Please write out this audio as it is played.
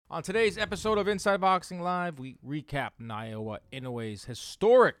On today's episode of Inside Boxing Live, we recap Naoya Inoue's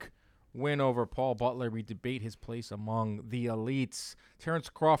historic win over Paul Butler. We debate his place among the elites. Terrence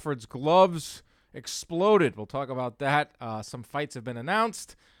Crawford's gloves exploded. We'll talk about that. Some fights have been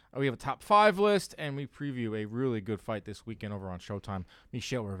announced. We have a top 5 list, and we preview a really good fight this weekend over on Showtime.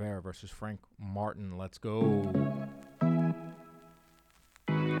 Michel Rivera versus Frank Martin. Let's go.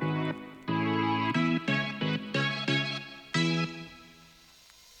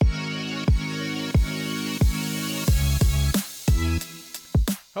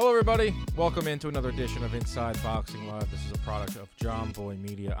 Hello, everybody. Welcome into another edition of Inside Boxing Live. This is a product of John Boy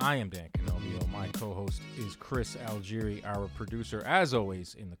Media. I am Dan Canovio. My co-host is Chris Algieri, our producer, as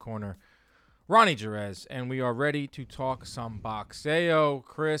always, in the corner, Ronnie Jerez, and we are ready to talk some boxeo.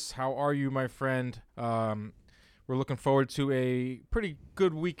 Chris, how are you, my friend? We're looking forward to a pretty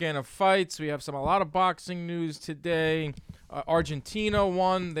good weekend of fights. We have a lot of boxing news today. Argentina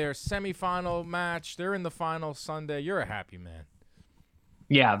won their semifinal match. They're in the final Sunday. You're a happy man.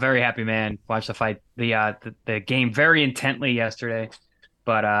 Yeah, very happy, man. Watched the fight, the game very intently yesterday,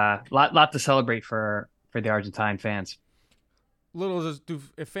 but lot to celebrate for the Argentine fans.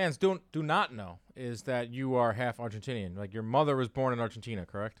 If fans do not know, is that you are half Argentinian. Like, your mother was born in Argentina,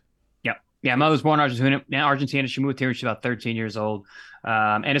 correct? Yep. Yeah, my mother was born in Argentina. She moved here when she was about 13 years old,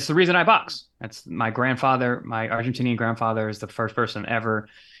 and it's the reason I box. That's my grandfather. My Argentinian grandfather is the first person ever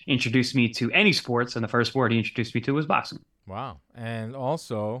introduced me to any sports, and the first sport he introduced me to was boxing. Wow. And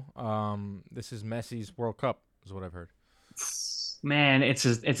also, this is Messi's World Cup, is what I've heard. Man, it's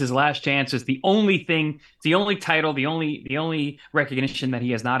his last chance. It's the only title, the only recognition that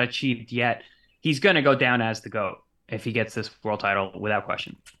he has not achieved yet. He's going to go down as the GOAT if he gets this world title without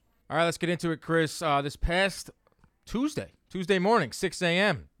question. All right, let's get into it, Chris. This past Tuesday morning, 6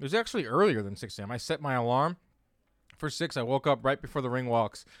 a.m. It was actually earlier than 6 a.m. I set my alarm for 6. I woke up right before the ring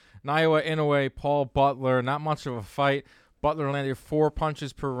walks. Naoya Inoue, Paul Butler, not much of a fight. Butler landed 4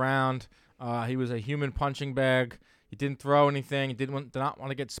 punches per round. He was a human punching bag. He didn't throw anything. He did not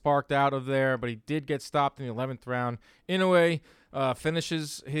want to get sparked out of there, but he did get stopped in the 11th round. Inoue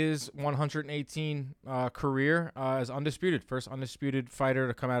finishes his 118 career as undisputed. First undisputed fighter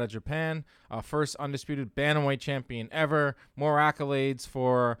to come out of Japan. First undisputed bantamweight champion ever. More accolades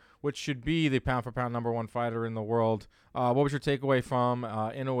for which should be the pound-for-pound number 1 fighter in the world. What was your takeaway from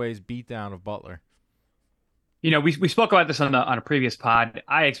Inoue's beatdown of Butler? You know, we spoke about this on a previous pod.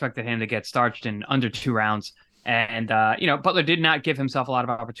 I expected him to get starched in under 2 rounds. And, Butler did not give himself a lot of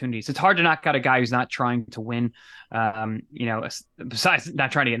opportunities. It's hard to knock out a guy who's not trying to win. Besides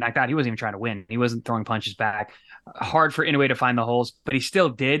not trying to get knocked out, he wasn't even trying to win. He wasn't throwing punches back. Hard for Inoue to find the holes, but he still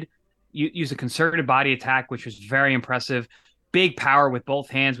did use a concerted body attack, which was very impressive. Big power with both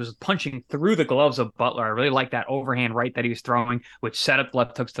hands, was punching through the gloves of Butler. I really like that overhand right that he was throwing, which set up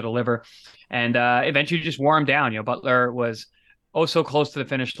left hooks to the liver. And eventually just wore him down. Butler was so close to the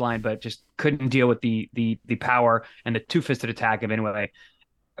finish line, but just couldn't deal with the power and the two-fisted attack of Inoue.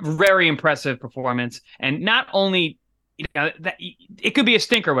 Very impressive performance. And not only, that it could be a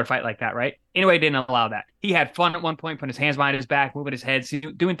stinker with a fight like that, right? Inoue didn't allow that. He had fun at one point, putting his hands behind his back, moving his head,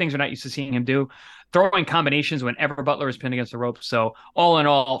 doing things we're not used to seeing him do, throwing combinations whenever Butler was pinned against the ropes. So all in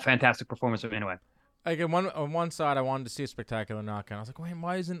all, fantastic performance of Inoue. Like, on one side, I wanted to see a spectacular knockout. I was like, wait,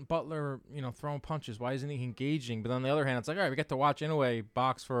 why isn't Butler, throwing punches? Why isn't he engaging? But on the other hand, it's like, all right, we get to watch Inoue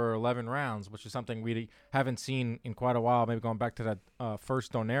box for 11 rounds, which is something we haven't seen in quite a while, maybe going back to that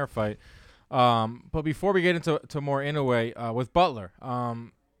first Donaire fight. But before we get into more Inoue, with Butler,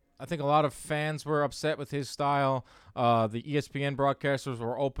 I think a lot of fans were upset with his style. The ESPN broadcasters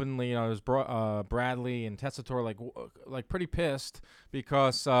were openly, it was Bradley and Tessitore, like pretty pissed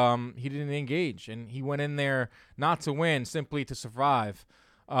because he didn't engage, and he went in there not to win, simply to survive.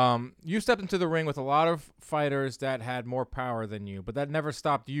 You stepped into the ring with a lot of fighters that had more power than you, but that never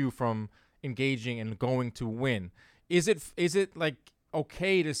stopped you from engaging and going to win. Is it like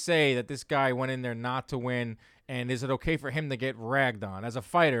okay to say that this guy went in there not to win? And is it okay for him to get ragged on as a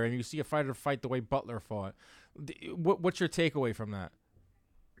fighter? And you see a fighter fight the way Butler fought. What's your takeaway from that?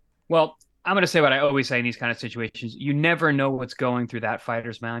 Well, I'm going to say what I always say in these kind of situations. You never know what's going through that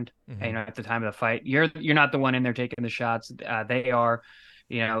fighter's mind. Mm-hmm. At the time of the fight, you're not the one in there taking the shots. They are,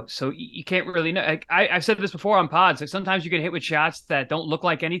 so you can't really know. I've said this before on pods. Like, sometimes you get hit with shots that don't look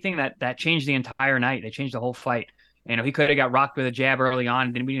like anything that change the entire night. They change the whole fight. He could have got rocked with a jab early on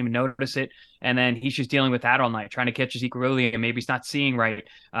and didn't even notice it. And then he's just dealing with that all night, trying to catch his equilibrium. Maybe he's not seeing right.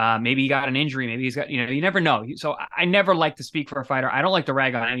 Maybe he got an injury. Maybe he's got, you never know. So I never like to speak for a fighter. I don't like to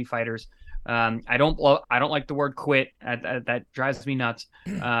rag on any fighters. I don't like the word quit. That drives me nuts.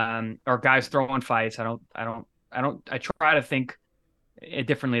 Or guys throwing fights. I try to think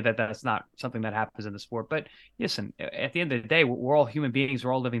differently, that's not something that happens in the sport. But listen, at the end of the day, we're all human beings.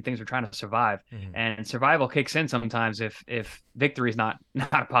 We're all living things. We're trying to survive, and survival kicks in sometimes if victory is not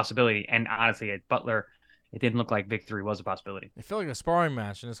a possibility. And honestly, at Butler, it didn't look like victory was a possibility. I feel like a sparring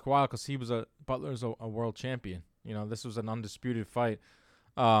match, and it's wild because Butler's a world champion. You know, this was an undisputed fight.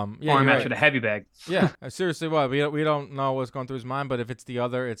 Sparring match with a heavy bag. Yeah, seriously, what we don't know what's going through his mind, but if it's the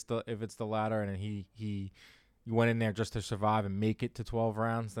other, if it's the latter, and he went in there just to survive and make it to 12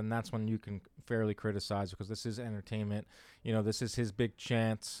 rounds, then that's when you can fairly criticize, because this is entertainment. You know, this is his big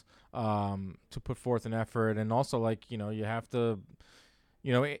chance to put forth an effort, and also, like, you know, you have to.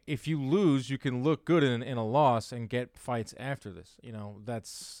 You know, if you lose, you can look good in a loss and get fights after this. You know,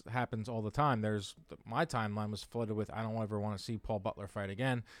 that's happens all the time. My timeline was flooded with, I don't ever want to see Paul Butler fight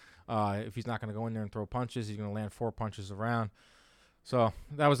again. If he's not going to go in there and throw punches, he's going to land 4 punches around. So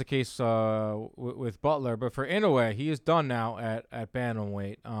that was the case with Butler. But for Inoue, he is done now at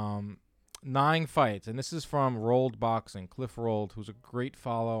bantamweight. 9 fights, and this is from Rolled Boxing. Cliff Rolled, who's a great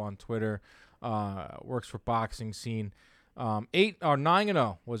follow on Twitter, works for Boxing Scene.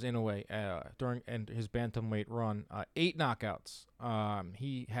 9-0 was Inoue during his bantamweight run. 8 knockouts.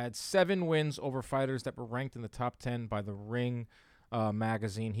 He had 7 wins over fighters that were ranked in the top 10 by the Ring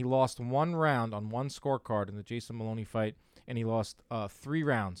magazine. He lost 1 round on 1 scorecard in the Jason Maloney fight, and he lost 3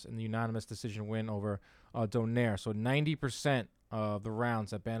 rounds in the unanimous decision win over Donaire. So 90% of the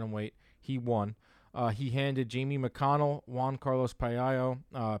rounds at bantamweight he won. He handed Jamie McConnell, Juan Carlos Payano,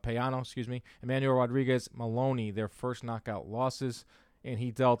 Emmanuel Rodriguez, Maloney their first knockout losses, and he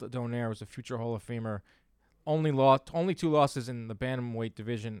dealt Donaire as a future Hall of Famer. Only 2 losses in the bantamweight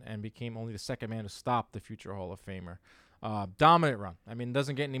division, and became only the second man to stop the future Hall of Famer. Dominant run. I mean, it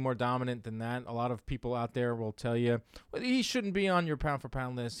doesn't get any more dominant than that. A lot of people out there will tell you, well, he shouldn't be on your pound for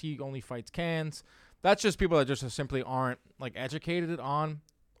pound list. He only fights cans. That's just people that just simply aren't like educated on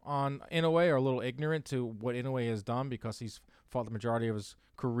Inoue, or a little ignorant to what Inoue has done, because he's fought the majority of his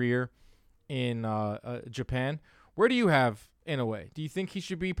career in Japan. Where do you have Inoue? Do you think he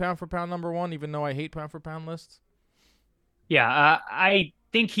should be pound for pound number 1, even though I hate pound for pound lists? Yeah, I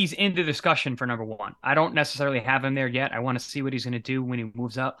think he's in the discussion for number 1. I don't necessarily have him there yet. I want to see what he's going to do when he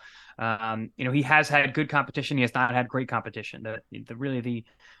moves up. You know, he has had good competition. He has not had great competition. The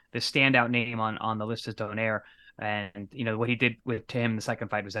standout name on the list is Donaire. And you know what he did with Tim in the second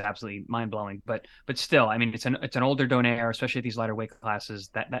fight was absolutely mind blowing. But still, I mean, it's an older Donaire, especially at these lighter weight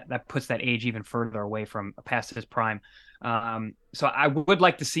classes. That puts that age even further away from past his prime. So I would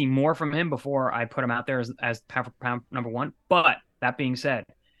like to see more from him before I put him out there as pound for pound number 1. But that being said,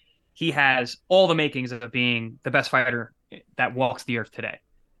 he has all the makings of being the best fighter that walks the earth today.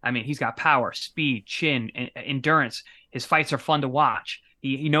 I mean, he's got power, speed, chin, endurance. His fights are fun to watch.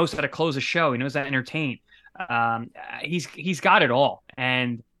 He knows how to close a show. He knows how to entertain. He's got it all,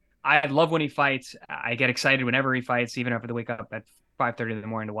 and I love when he fights. I get excited whenever he fights, even if I have to wake up at 5:30 in the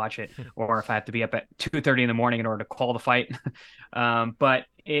morning to watch it, or if I have to be up at 2:30 in the morning in order to call the fight. But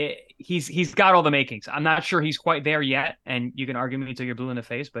he's got all the makings. I'm not sure he's quite there yet, and you can argue me until you're blue in the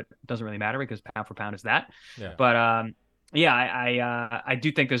face, but it doesn't really matter because pound for pound is that. Yeah. But I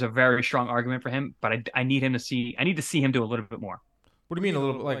do think there's a very strong argument for him, but I need to see him do a little bit more. What do you mean a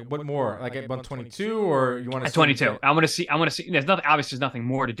little bit? Like, what more? Like at 122, or you want to? At 22, I want to see. There's nothing. Obviously, there's nothing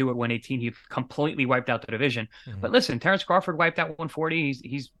more to do at 118. He completely wiped out the division. Mm-hmm. But listen, Terrence Crawford wiped out 140.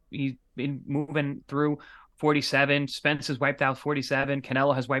 He's been moving through 47. Spence has wiped out 47.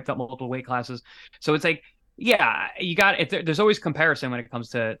 Canelo has wiped out multiple weight classes. So it's like, yeah, you got it. There's always comparison when it comes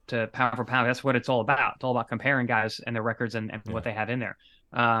to pound for pound. That's what it's all about. It's all about comparing guys and their records and what they have in there.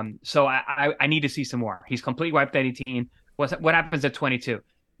 So I need to see some more. He's completely wiped at 18. What happens at 22?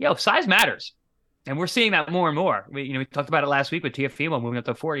 Size matters, and we're seeing that more and more. We talked about it last week with Teofimo moving up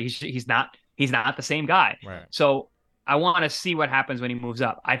to 40. He's not the same guy. Right. So I want to see what happens when he moves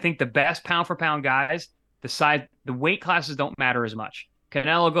up. I think the best pound for pound guys, the weight classes don't matter as much.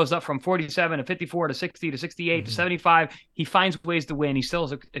 Canelo goes up from 47 to 54 to 60 to 68 to 75. He finds ways to win. He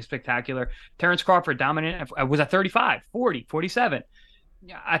still is spectacular. Terrence Crawford dominant was at 35, 40, 47.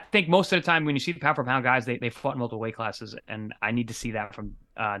 I think most of the time when you see the pound for pound guys, they fought in multiple weight classes, and I need to see that from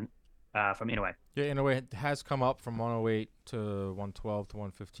Inoue. Yeah, Inoue has come up from 108 to 112 to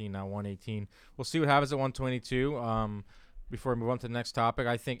 115, now 118. We'll see what happens at 122. Before we move on to the next topic,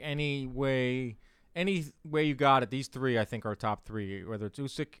 I think any way you got it, these 3 I think are top 3, whether it's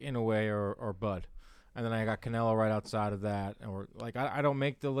Usyk, Inoue, or Bud. And then I got Canelo right outside of that. Or like I don't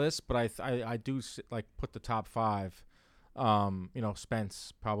make the list, but I do like put the top 5.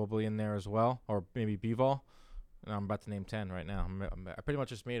 Spence probably in there as well, or maybe Bivol. And I'm about to name 10 right now. I pretty much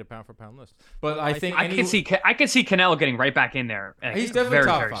just made a pound for pound list. But I think I can see Canelo getting right back in there. He's definitely very,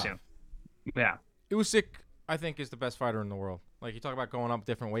 top very 5. soon. Yeah. Usyk, I think, is the best fighter in the world. Like, you talk about going up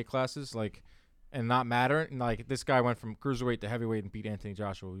different weight classes, like, and not matter. And, like, this guy went from cruiserweight to heavyweight and beat Anthony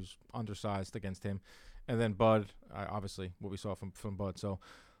Joshua, who's undersized against him. And then Bud, obviously, what we saw from Bud. So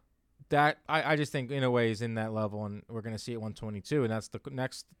that I just think Inoue is in that level, and we're going to see it 122. And that's the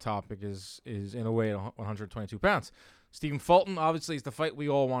next topic is Inoue at 122 pounds. Stephen Fulton, obviously, is the fight we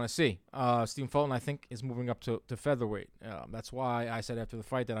all want to see. Stephen Fulton, I think, is moving up to featherweight. That's why I said after the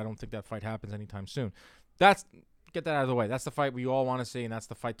fight that I don't think that fight happens anytime soon. Get that out of the way. That's the fight we all want to see, and that's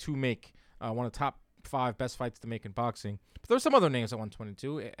the fight to make. One of the top 5 best fights to make in boxing. But there's some other names at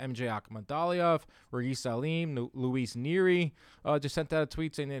 122. MJ Akhmadaliev, Regis Salim, Luis Nery just sent out a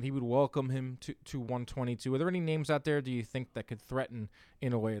tweet saying that he would welcome him to 122. Are there any names out there, do you think, that could threaten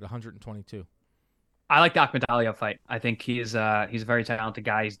Inoue at 122? I like the Akhmadaliev fight. I think he's a very talented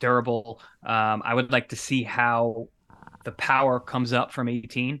guy. He's durable. I would like to see how the power comes up from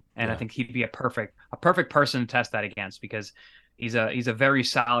 18, and I think he'd be a perfect person to test that against, because he's a very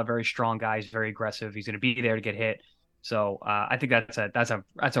solid, very strong guy. He's very aggressive. He's going to be there to get hit. So I think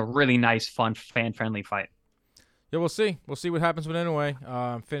that's a really nice, fun, fan-friendly fight. Yeah, we'll see. We'll see what happens with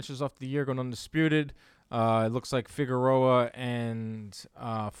Inoue. Finishes off the year going undisputed. It looks like Figueroa and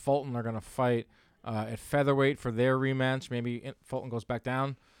Fulton are going to fight at featherweight for their rematch. Maybe Fulton goes back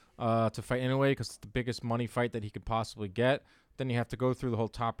down to fight Inoue because it's the biggest money fight that he could possibly get. Then you have to go through the whole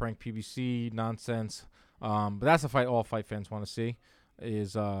top-ranked PBC nonsense. But that's the fight all fight fans want to see,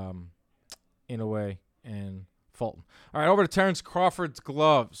 is Inoue and Fulton. All right, over to Terrence Crawford's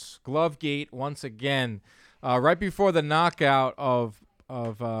gloves. Glovegate once again. Right before the knockout of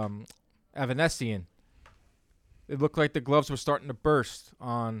Evanesian, it looked like the gloves were starting to burst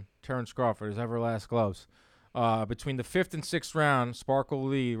on Terrence Crawford, his Everlast gloves. Between the 5th and 6th round, Sparkle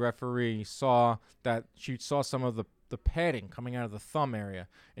Lee, referee, saw some of the padding coming out of the thumb area,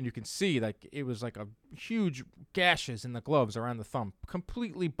 and you can see that it was like a huge gashes in the gloves around the thumb,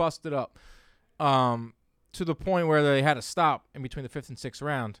 completely busted up, to the point where they had to stop in between the 5th and 6th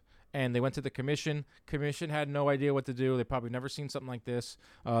round. And they went to the commission. Commission had no idea what to do. They probably never seen something like this.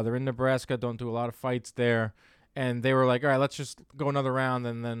 They're in Nebraska, don't do a lot of fights there. And they were like, all right, let's just go another round,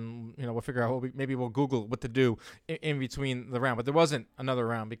 and then we'll figure out maybe we'll Google what to do in between the round. But there wasn't another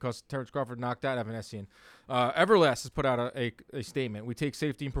round because Terrence Crawford knocked out Evanesian. Everlast has put out a statement. We take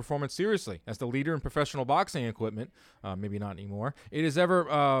safety and performance seriously. As the leader in professional boxing equipment, maybe not anymore, it is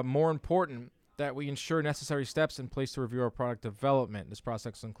ever more important that we ensure necessary steps in place to review our product development. This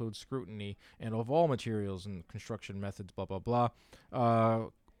process includes scrutiny and of all materials and construction methods, blah, blah, blah.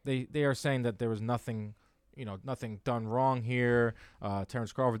 They are saying that there was nothing done wrong here.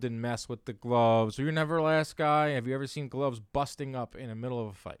 Terrence Crawford didn't mess with the gloves. You're an Everlast guy. Have you ever seen gloves busting up in the middle of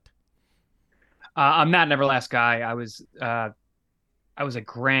a fight? I'm not an Everlast guy. I was a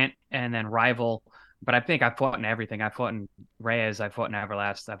Grant and then Rival, but I think I fought in everything. I fought in Reyes. I fought in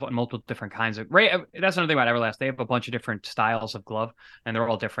Everlast. I fought in multiple different kinds of That's another thing about Everlast. They have a bunch of different styles of glove, and they're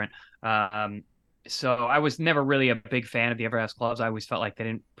all different. So I was never really a big fan of the Everlast gloves. I always felt like they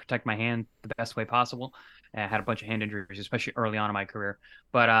didn't protect my hand the best way possible. I had a bunch of hand injuries, especially early on in my career.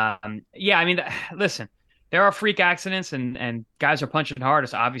 But listen, there are freak accidents, and guys are punching hard.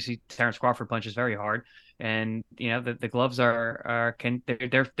 So obviously, Terrence Crawford punches very hard, and the gloves they're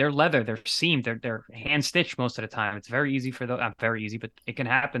leather, they're seamed, they're hand stitched most of the time. It's very easy for not very easy, but it can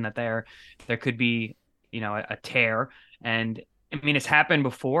happen that there could be a tear. And I mean, it's happened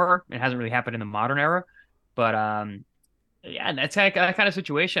before. It hasn't really happened in the modern era, but yeah, that's that kind of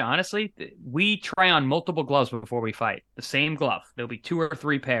situation. Honestly, we try on multiple gloves before we fight. The same glove. There'll be 2 or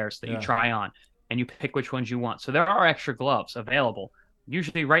 3 pairs that you try on, and you pick which ones you want. So there are extra gloves available,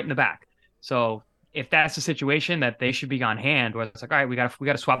 usually right in the back. So if that's the situation, that they should be on hand, where it's like, all right, we got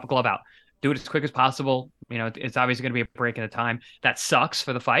to swap a glove out, do it as quick as possible. It's obviously going to be a break in the time. That sucks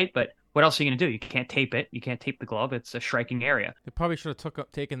for the fight, but what else are you going to do? You can't tape it. You can't tape the glove. It's a striking area. They probably should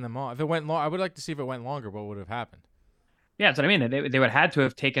have taken them off. If it went long, I would like to see if it went longer, what would have happened. Yeah, that's what I mean. They would have had to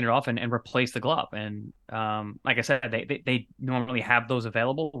have taken it off and replaced the glove. And like I said, they normally have those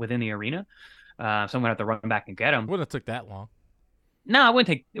available within the arena. Someone would have to run back and get them. Wouldn't have took that long. No,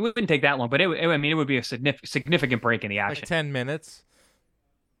 it wouldn't take that long. But it would be a significant break in the action. Like 10 minutes.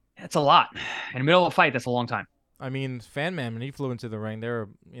 That's a lot. In the middle of a fight, that's a long time. I mean, Fan Man, when he flew into the ring, they were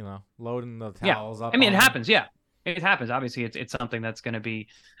loading the towels up. I mean, it happens. Yeah, it happens. Obviously, it's something that's going to be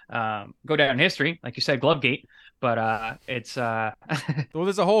go down in history, like you said, Glovegate. But it's well,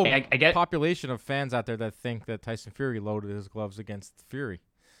 there's a whole population of fans out there that think that Tyson Fury loaded his gloves against Fury.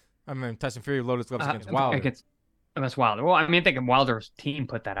 I mean, Tyson Fury loaded his gloves against Wilder. That's Wilder. Well, I mean, I think Wilder's team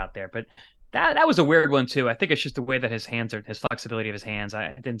put that out there, but that was a weird one too. I think it's just the way that his flexibility of his hands.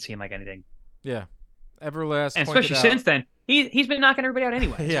 It didn't seem like anything. Yeah. Everlast And pointed especially out. since then, he's been knocking everybody out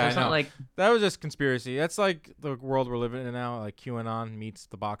anyway. Yeah, So I it's not know. like That was just conspiracy. That's like the world we're living in now. Like QAnon meets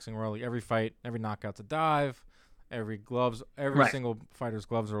the boxing world. Like every fight, every knockout's a dive. Every right. single fighter's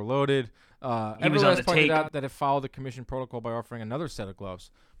gloves are loaded. He was on the Everlast pointed take. out that it followed the commission protocol by offering another set of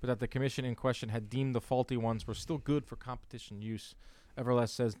gloves, but that the commission in question had deemed the faulty ones were still good for competition use. Everlast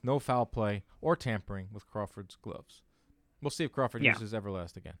says no foul play or tampering with Crawford's gloves. We'll see if Crawford Yeah. uses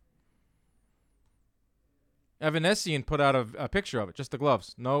Everlast again. Evanescence put out a picture of it, just the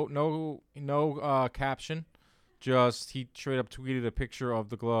gloves. No caption. Just he straight up tweeted a picture of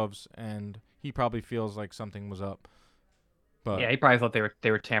the gloves, and he probably feels like something was up. But Yeah, he probably thought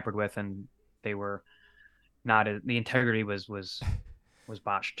they were tampered with, and they were not. The integrity was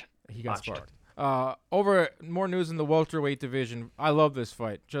botched. he got Botched. sparked. Over more news in the welterweight division. I love this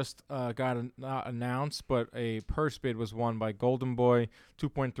fight. Just not announced, but a purse bid was won by Golden Boy,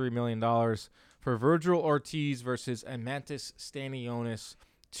 $2.3 million for Virgil Ortiz versus Amantis Stanionis.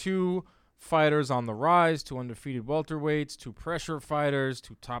 Two fighters on the rise, two undefeated welterweights, two pressure fighters,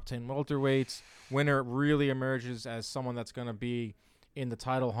 two top 10 welterweights. Winner really emerges as someone that's going to be in the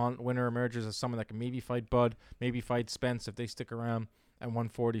title hunt. Winner emerges as someone that can maybe fight Bud, maybe fight Spence if they stick around at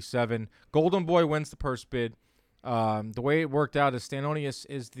 147. Golden Boy wins the purse bid. The way it worked out is Stanonius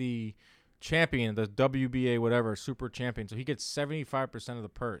is the champion, the WBA whatever, super champion. So he gets 75% of the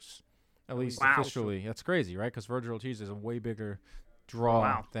purse, at least Wow. officially. That's crazy, right? Because Virgil Ortiz is a way bigger draw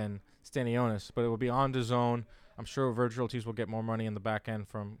Wow. than Stanionis. But it will be on DAZN. I'm sure Virgil Ortiz will get more money in the back end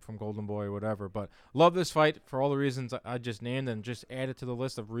from Golden Boy or whatever. But love this fight for all the reasons I just named, and just add it to the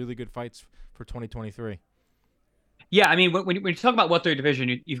list of really good fights for 2023. Yeah, I mean, when you talk about welterweight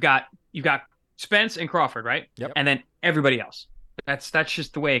division, you've got Spence and Crawford, right? Yep. And then everybody else. That's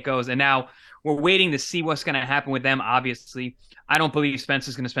just the way it goes. And now we're waiting to see what's going to happen with them. Obviously, I don't believe Spence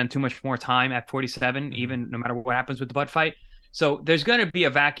is going to spend too much more time at 47, even no matter what happens with the Bud fight. So there's going to be a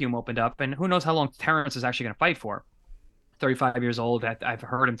vacuum opened up, and who knows how long Terrence is actually going to fight for. 35 years old. I've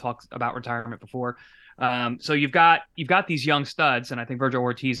heard him talk about retirement before. So you've got these young studs, and I think Virgil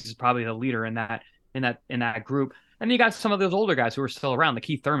Ortiz is probably the leader in that group. And then you got some of those older guys who are still around, the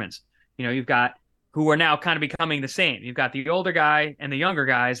Keith Thurmans. You've got who are now kind of becoming the same. You've got the older guy and the younger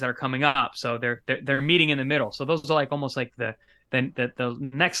guys that are coming up. So they're meeting in the middle. So those are like almost like the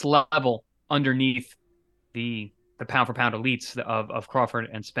next level underneath the pound for pound elites of Crawford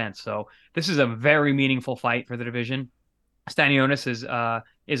and Spence. So this is a very meaningful fight for the division. Stanionis is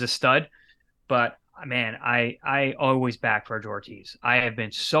a stud, but man, I always back Virgil Ortiz. I have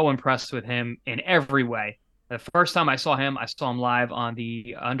been so impressed with him in every way. The first time I saw him live on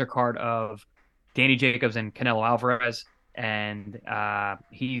the undercard of Danny Jacobs and Canelo Alvarez, and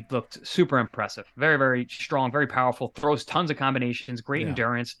he looked super impressive. Very, very strong, very powerful, throws tons of combinations, great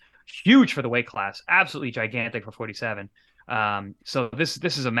endurance, huge for the weight class, absolutely gigantic for 47. So this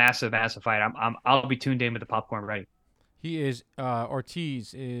is a massive, massive fight. I'll be tuned in with the popcorn ready. He is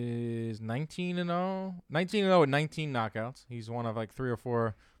Ortiz is 19-0, 19-0 and 19 knockouts. He's one of like 3 or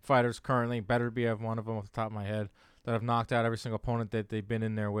 4 fighters currently. Better be one of them off the top of my head that have knocked out every single opponent that they've been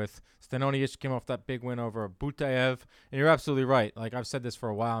in there with. Stanonius came off that big win over Butaev, and you're absolutely right. Like I've said this for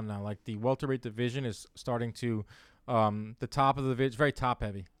a while now. Like the welterweight division is starting to the top of the division, very top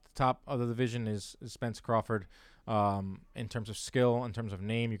heavy. The top of the division is Spence Crawford. In terms of skill, in terms of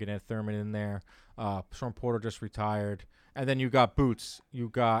name, you can add Thurman in there. Sean Porter just retired. And then you got Boots. You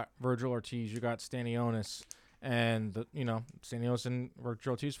got Virgil Ortiz. You got Stanionis. And, Stanionis and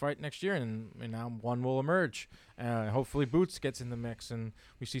Virgil Ortiz fight next year. And now one will emerge. Hopefully Boots gets in the mix and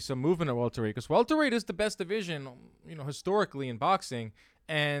we see some movement at welterweight. Because welterweight is the best division, historically in boxing.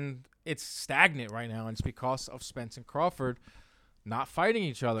 And it's stagnant right now. And it's because of Spence and Crawford not fighting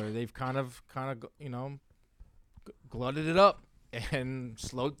each other. They've kind of glutted it up and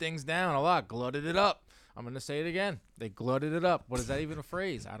slowed things down a lot. Glutted it up. I'm going to say it again. They glutted it up. What is that even a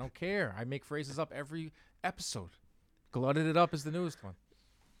phrase? I don't care. I make phrases up every episode. Glutted it up is the newest one.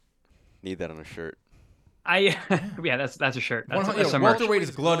 Need that on a shirt. That's a shirt. That's welterweight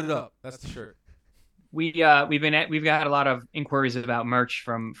is glutted up. That's the shirt. We've got a lot of inquiries about merch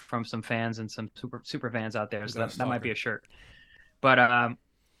from some fans and some super fans out there. So that might be a shirt. But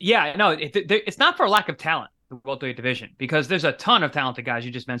it's not for a lack of talent, the welterweight division, because there's a ton of talented guys.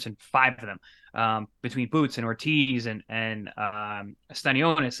 You just mentioned 5 of them, between Boots and Ortiz and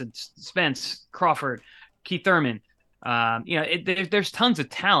Stanionis and Spence, Crawford, Keith Thurman. There's tons of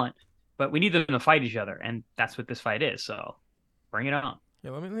talent, but we need them to fight each other, and that's what this fight is. So bring it on.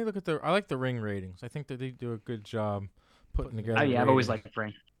 Yeah, let me look at I like the ring ratings. I think that they do a good job putting together. Yeah, I've always ratings. liked the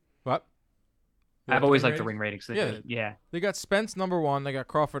ring. What? You I've like always ring liked the ratings? ring ratings. Yeah, Yeah. they got Spence number 1. They got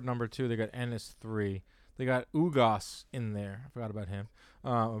Crawford number 2. They got Ennis 3. They got Ugas in there. I forgot about him.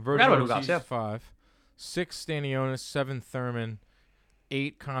 Virgil about Ugas, Ortiz yeah. 5. 6 Stanionis. 7 Thurman.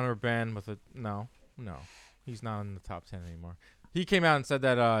 8 Connor Ben with a no. He's not in the top 10 anymore. He came out and said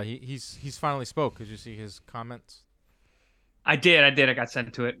that he's finally spoke. Did you see his comments? I did. I got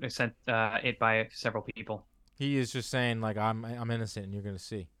sent to it. I sent it by several people. He is just saying like I'm innocent and you're gonna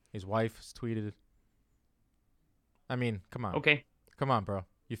see. His wife has tweeted. I mean, come on. Okay. Come on, bro.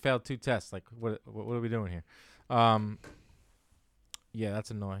 You failed 2 tests. Like, what are we doing here? Yeah,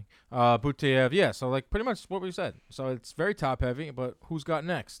 that's annoying. Butiev, yeah. So like pretty much what we said. So it's very top heavy, but who's got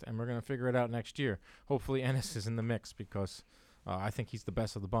next? And we're gonna figure it out next year. Hopefully Ennis is in the mix because I think he's the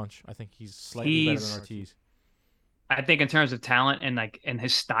best of the bunch. I think he's slightly better than Ortiz. I think in terms of talent and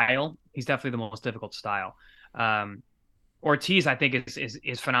his style, he's definitely the most difficult style. Ortiz, I think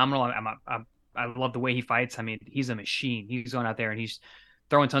is phenomenal. I love the way he fights. I mean, he's a machine. He's going out there and he's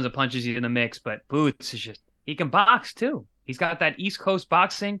throwing tons of punches. He's in the mix, but Boots is he can box too. He's got that East Coast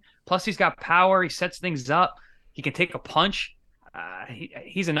boxing. Plus, he's got power. He sets things up. He can take a punch.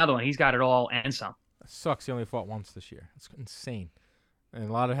 He's another one. He's got it all and some. It sucks. He only fought once this year. It's insane, and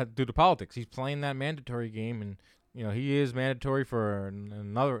a lot of it had to do to politics. He's playing that mandatory game, and he is mandatory for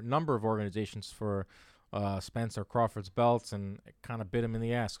another number of organizations for Spencer Crawford's belts, and it kind of bit him in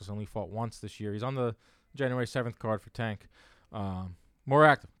the ass because he only fought once this year. He's on the January 7th card for Tank. More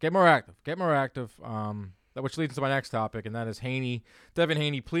active. Get more active. Which leads to my next topic, and that is Devin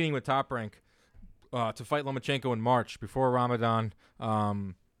Haney pleading with Top Rank to fight Lomachenko in March before Ramadan.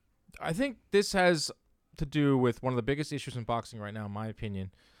 I think this has to do with one of the biggest issues in boxing right now, in my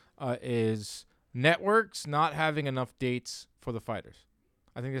opinion, is networks not having enough dates for the fighters.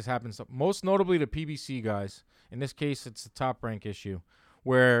 I think this happens most notably to PBC guys. In this case, it's a Top Rank issue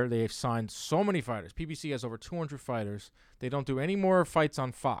where they've signed so many fighters. PBC has over 200 fighters. They don't do any more fights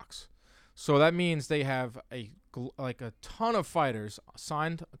on Fox. So that means they have a ton of fighters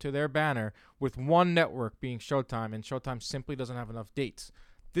signed to their banner with one network being Showtime, and Showtime simply doesn't have enough dates.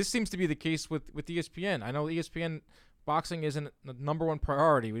 This seems to be the case with ESPN. I know ESPN boxing isn't the number one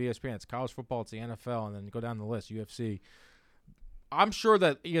priority with ESPN. It's college football, it's the NFL, and then go down the list, UFC. I'm sure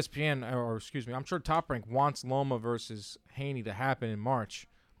that I'm sure Top Rank wants Loma versus Haney to happen in March,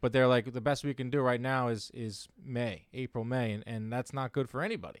 but they're like, the best we can do right now is April, May, and that's not good for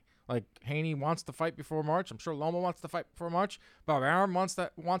anybody. Like, Haney wants to fight before March. I'm sure Loma wants to fight before March. Bob Arum wants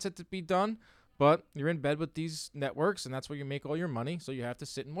it to be done. But you're in bed with these networks, and that's where you make all your money. So you have to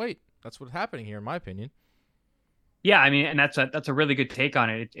sit and wait. That's what's happening here, in my opinion. Yeah, I mean, and that's a really good take on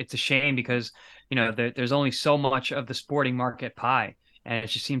it. It's a shame because there's only so much of the sporting market pie, and it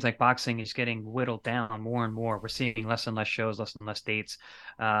just seems like boxing is getting whittled down more and more. We're seeing less and less shows, less and less dates.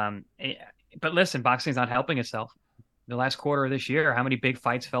 But listen, boxing's not helping itself. The last quarter of this year, how many big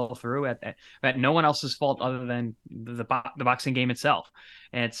fights fell through at no one else's fault other than the boxing game itself.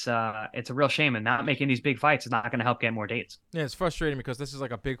 And it's a real shame, and not making these big fights is not going to help get more dates. Yeah, it's frustrating because this is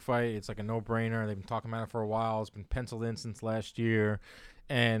like a big fight. It's like a no-brainer. They've been talking about it for a while. It's been penciled in since last year,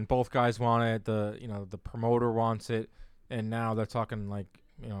 and both guys want it. The promoter wants it, and now they're talking like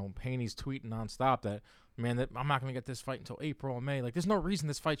Haney's tweeting nonstop that, man, that I'm not going to get this fight until April or May. Like, there's no reason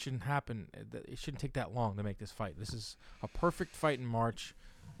this fight shouldn't happen. It shouldn't take that long to make this fight. This is a perfect fight in March.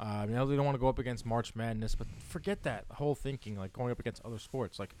 They don't want to go up against March Madness, but forget that whole thinking, like going up against other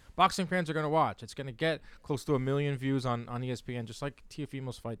sports. Like, boxing fans are going to watch. It's going to get close to 1 million views on ESPN, just like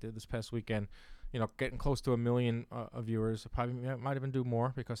Teofimo's fight did this past weekend. Getting close to 1 million viewers. Probably might even do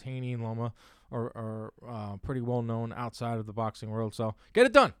more because Haney and Loma are pretty well known outside of the boxing world. So get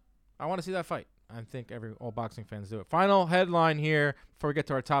it done. I want to see that fight. I think all boxing fans do it. Final headline here before we get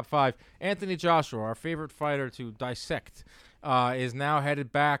to our top 5. Anthony Joshua, our favorite fighter to dissect, is now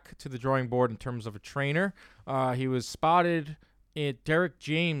headed back to the drawing board in terms of a trainer. He was spotted at Derek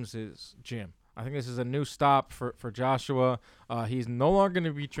James's gym. I think this is a new stop for Joshua. He's no longer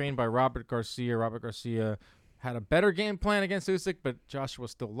going to be trained by Robert Garcia. Robert Garcia had a better game plan against Usyk, but Joshua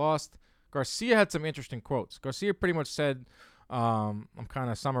still lost. Garcia had some interesting quotes. Garcia pretty much said, I'm kind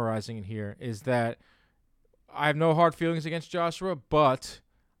of summarizing it here, is that I have no hard feelings against Joshua, but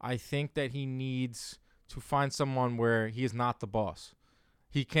I think that he needs to find someone where he is not the boss.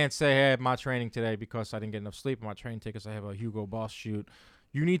 He can't say, hey, I'm not training today because I didn't get enough sleep. I'm not training today because I have a Hugo Boss shoot.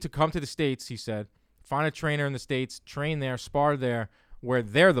 You need to come to the States, he said. Find a trainer in the States, train there, spar there, where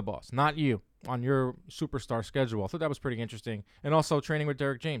they're the boss, not you, on your superstar schedule. I thought that was pretty interesting. And also training with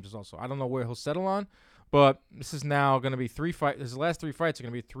Derek James is also, I don't know where he'll settle on, But this is now going to be 3 fights. His last 3 fights are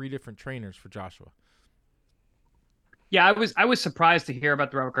going to be 3 different trainers for Joshua. Yeah, I was surprised to hear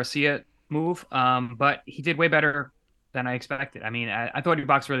about the Robert Garcia move, but he did way better than I expected. I mean, I thought he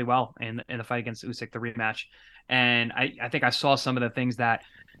boxed really well in the fight against Usyk, the rematch, and I think I saw some of the things that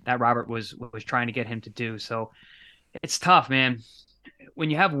Robert was trying to get him to do. So it's tough, man. When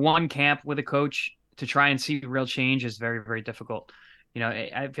you have one camp with a coach, to try and see real change is very, very difficult.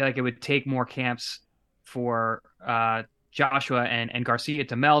 I feel like it would take more camps for Joshua and Garcia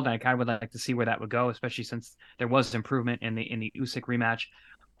to meld. And I kind of would like to see where that would go, especially since there was improvement in the Usyk rematch.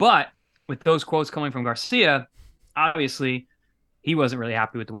 But with those quotes coming from Garcia, obviously he wasn't really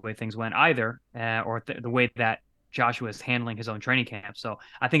happy with the way things went either, or the way that Joshua is handling his own training camp. So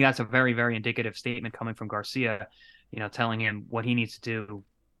I think that's a very, very indicative statement coming from Garcia, telling him what he needs to do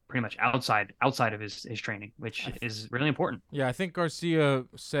pretty much outside of his training, which is really important. Yeah, I think Garcia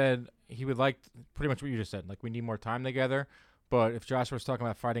said he would like pretty much what you just said. Like, we need more time together. But if Joshua was talking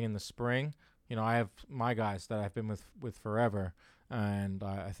about fighting in the spring, I have my guys that I've been with forever. And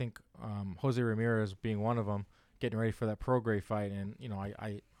I think Jose Ramirez being one of them, getting ready for that Prograis fight. And,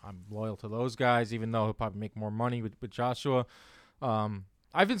 I'm loyal to those guys, even though he'll probably make more money with Joshua.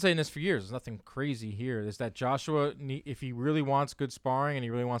 I've been saying this for years. There's nothing crazy here. Is that Joshua, if he really wants good sparring and he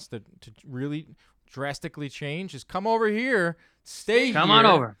really wants to really drastically change, just come over here, Come on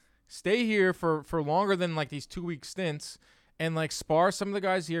over. Stay here for longer than like these 2-week stints, and like spar some of the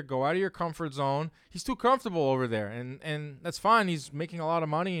guys here. Go out of your comfort zone. He's too comfortable over there, and that's fine. He's making a lot of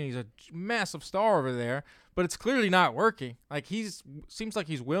money and he's a massive star over there. But it's clearly not working. Like, seems like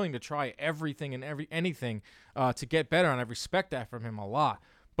he's willing to try everything and anything to get better, and I respect that from him a lot.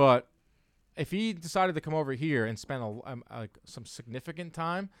 But if he decided to come over here and spend some significant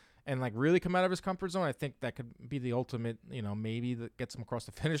time and like really come out of his comfort zone, I think that could be the ultimate. Maybe that gets him across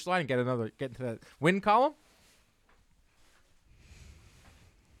the finish line and get into that win column.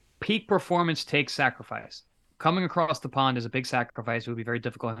 Peak performance takes sacrifice. Coming across the pond is a big sacrifice. It would be very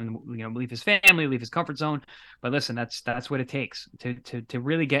difficult for him to, leave his family, leave his comfort zone. But listen, that's what it takes to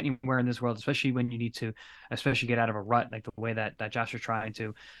really get anywhere in this world, especially when you need to, especially get out of a rut like the way that Joshua's trying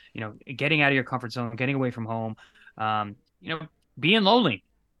to, getting out of your comfort zone, getting away from home, being lonely.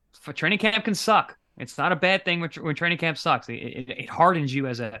 For training camp can suck. It's not a bad thing when training camp sucks. It hardens you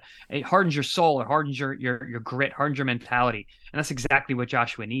it hardens your soul. It hardens your grit, hardens your mentality. And that's exactly what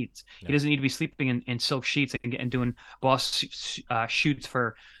Joshua needs. Yeah. He doesn't need to be sleeping in silk sheets and doing boss shoots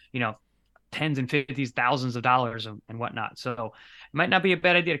for, tens and fifties, thousands of dollars and whatnot. So it might not be a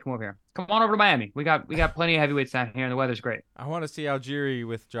bad idea to come over here. Come on over to Miami. We got plenty of heavyweights down here and the weather's great. I want to see Algieri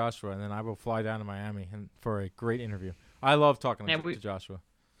with Joshua, and then I will fly down to Miami for a great interview. I love talking to Joshua.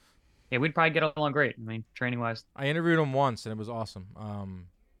 Yeah, we'd probably get along great. I mean, training-wise. I interviewed him once, and it was awesome.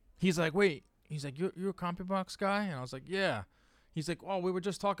 He's like, wait. He's like, you're a CompuBox guy? And I was like, yeah. He's like, oh, we were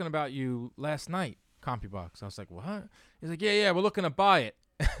just talking about you last night, CompuBox. I was like, what? He's like, yeah, we're looking to buy it.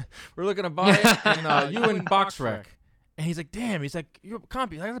 We're looking to buy it, and you and BoxRec. And he's like, damn. He's like, you're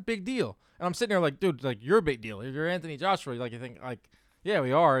Compu. That's a big deal. And I'm sitting there like, dude, like, you're a big deal. You're Anthony Joshua. Like, you think, like, yeah,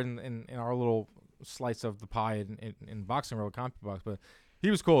 we are in our little slice of the pie in boxing world, CompuBox. But he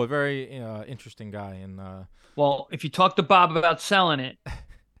was cool, a very interesting guy. And well, if you talk to Bob about selling it,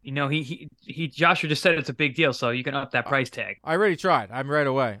 he Joshua just said it's a big deal, so you can up that price tag. I already tried. I'm right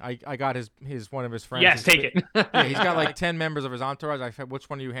away. I got his one of his friends. Yes, take it. Yeah, he's got like 10 members of his entourage. I said, which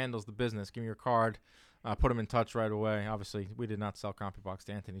one of you handles the business? Give me your card. Put him in touch right away. Obviously, we did not sell CompuBox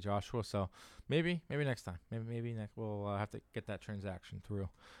to Anthony Joshua, so maybe next time. Maybe next we'll have to get that transaction through.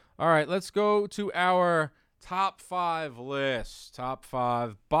 All right, let's go to our Top 5 list. Top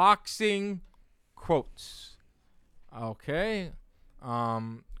 5 boxing quotes. Okay.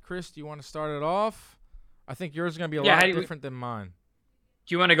 Chris, do you want to start it off? I think yours is going to be a lot different than mine.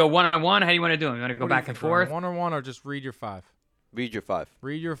 Do you want to go one-on-one? How do you want to do it? You want to go back and forth? One-on-one or just read your 5? Read your 5.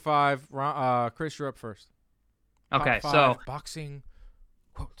 Read your 5. Chris, you're up first. Okay, Top 5 so boxing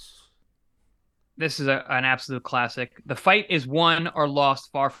quotes. This is an absolute classic. The fight is won or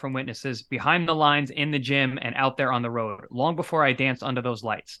lost far from witnesses, behind the lines, in the gym, and out there on the road. Long before I danced under those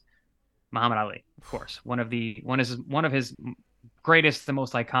lights. Muhammad Ali, of course, one of his greatest, the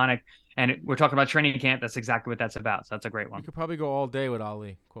most iconic. And we're talking about training camp. That's exactly what that's about. So that's a great one. You could probably go all day with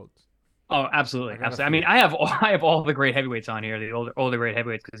Ali quotes. Oh, absolutely, absolutely. I mean, I have all the great heavyweights on here, the older great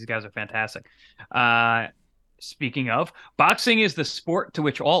heavyweights, because these guys are fantastic. Speaking of, boxing is the sport to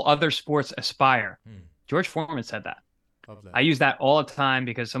which all other sports aspire. George Foreman said that. Love that. I use that all the time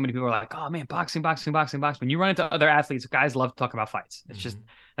because so many people are like, oh man, boxing. When you run into other athletes, guys love to talk about fights. It's just,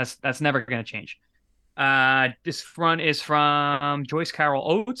 that's never going to change. This front is from Joyce Carol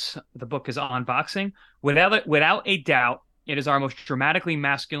Oates. The book is on boxing. Without a doubt, it is our most dramatically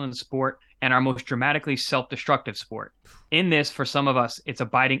masculine sport and our most dramatically self-destructive sport. In this, for some of us, its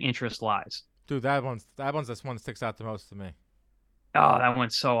abiding interest lies. Dude, that one's this one sticks out the most to me. Oh, that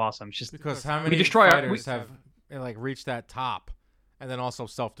one's so awesome. It's just Because how many fighters have like reached that top and then also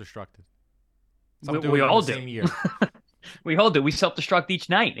self-destructed? We all do. Same year. We all do. We self-destruct each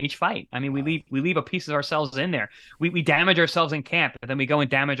night, each fight. I mean, we leave a piece of ourselves in there. We damage ourselves in camp, and then we go and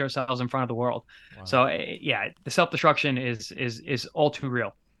damage ourselves in front of the world. Wow. So yeah, the self-destruction is all too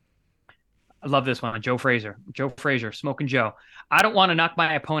real. I love this one. Joe Frazier, Smoking Joe. I don't want to knock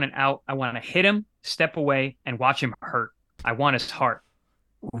my opponent out. I want to hit him, step away, and watch him hurt. I want his heart.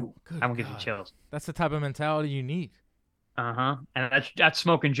 Ooh, I won't give you chills. That's the type of mentality you need. And that's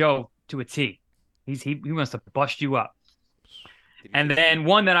Smoking Joe to a T. He wants to bust you up. And then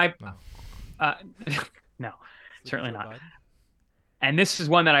one that no, certainly not. And this is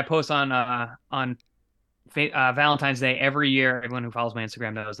one that I post on Valentine's Day every year. Everyone who follows my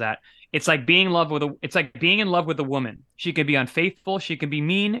Instagram knows that. It's like being in love with a woman. She can be unfaithful, she can be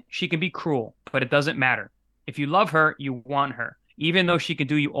mean, she can be cruel, but it doesn't matter. If you love her, you want her, even though she can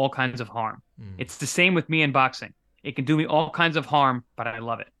do you all kinds of harm. It's the same with me in boxing. It can do me all kinds of harm, but I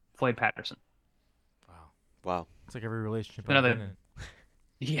love it. Floyd Patterson. Wow. It's like every relationship I've been in.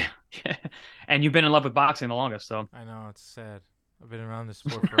 Yeah. And you've been in love with boxing the longest, so. I know, it's sad. I've been around this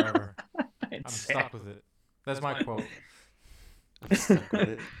sport forever. I'm stuck with it. That's my quote. I'm stuck with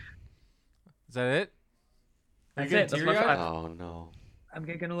it. Is that it? That's it. That's my five. Oh, no. I'm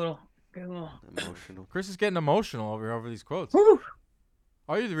getting a little emotional. Chris is getting emotional over these quotes. Woo!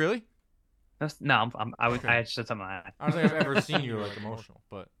 Are you really? I said something like that. I don't think I've ever seen you like emotional,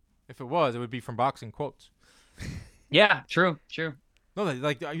 but if it was, it would be from boxing quotes. Yeah, true. No,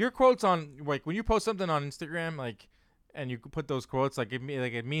 like your quotes on like when you post something on Instagram, like, and you put those quotes, like it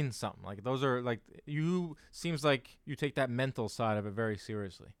means something. Like those are like seems like you take that mental side of it very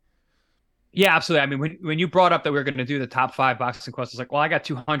seriously. Yeah, absolutely. I mean, when you brought up that we were going to do the top 5 boxing quotes, I was like, well, I got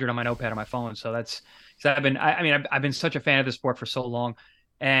 200 on my notepad on my phone, so that's because I've been such a fan of the sport for so long,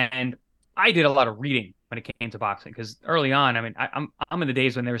 and I did a lot of reading when it came to boxing because early on, I mean, I'm in the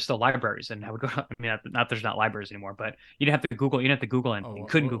days when there were still libraries, and I would go. I mean, not there's not libraries anymore, but you didn't have to Google. You didn't have to Google anything. You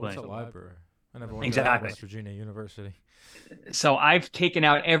couldn't Google anything. What's a library? I never went to West Virginia University. So I've taken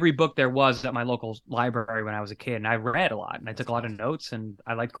out every book there was at my local library when I was a kid, and I read a lot, and I took a lot of notes, and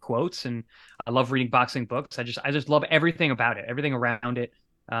I like quotes, and I love reading boxing books. I just love everything about it, everything around it.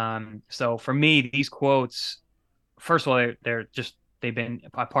 So for me, these quotes, first of all, they've been a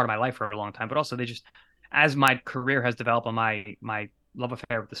part of my life for a long time, but also they just, as my career has developed and my love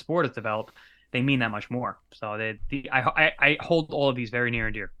affair with the sport has developed, they mean that much more. So I hold all of these very near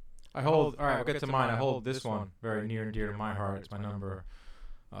and dear. All right, we'll get to mine. I hold this one very near and dear to my heart. It's my number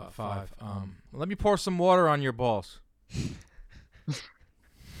 5. Let me pour some water on your balls.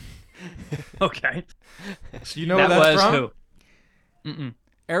 Okay. You know that's from? Who? Mm-mm.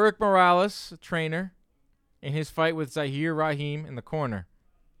 Eric Morales, a trainer, in his fight with Zahir Rahim in the corner.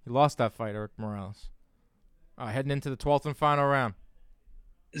 He lost that fight, Eric Morales. Heading into the 12th and final round.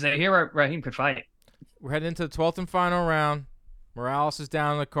 Zahir Rahim could fight. We're heading into the 12th and final round. Morales is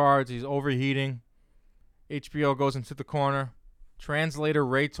down in the cards. He's overheating. HBO goes into the corner. Translator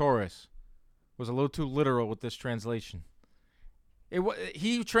Ray Torres was a little too literal with this translation.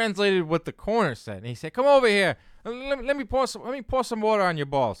 He translated what the corner said, and he said, "Come over here. Let me pour some water on your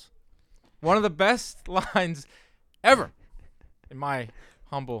balls." One of the best lines ever, in my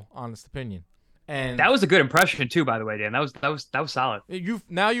humble, honest opinion. And that was a good impression too, by the way, Dan. That was solid. You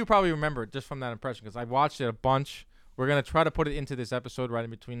probably remember it just from that impression because I watched it a bunch. We're going to try to put it into this episode right in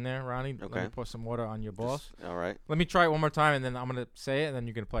between there, Ronnie. Okay. Let me pour some water on your balls. All right. Let me try it one more time, and then I'm going to say it, and then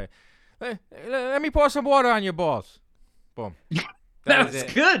you're going to play it. Let me pour some water on your balls. Boom. That was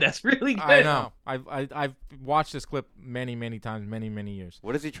good. That's really good. I know. I've watched this clip many, many times, many years.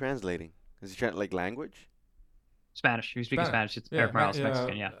 What is he translating? Is he translating language? Spanish. He was speaking Spanish. It's Eric Morales,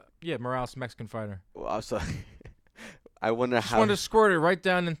 Mexican, yeah. Yeah, Morales, Mexican fighter. Well, so I wonder just wanted to squirt it right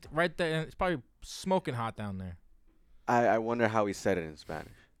there. It's probably smoking hot down there. I wonder how he said it in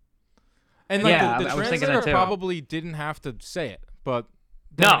Spanish. And like the translator probably didn't have to say it, but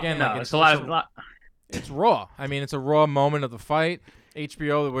it's a lot. It's raw. I mean, it's a raw moment of the fight.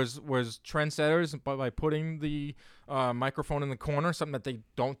 HBO was trendsetters by putting the microphone in the corner, something that they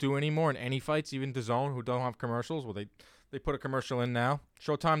don't do anymore in any fights, even DAZN, who don't have commercials. Well, they put a commercial in now.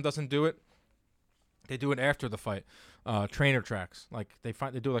 Showtime doesn't do it. They do it after the fight. Trainer tracks, like they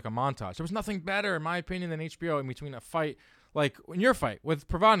do like a montage. There was nothing better, in my opinion, than HBO in between a fight, like in your fight with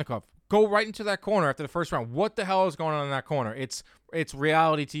Provodnikov. Go right into that corner after the first round. What the hell is going on in that corner? It's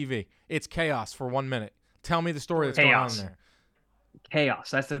reality TV. It's chaos for 1 minute. Tell me the story that's going on there.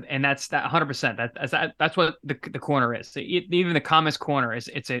 Chaos. That's that 100%. That's what the corner is. Even the Commerce corner is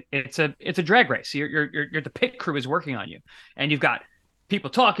it's a drag race. You're the pit crew is working on you, and you've got people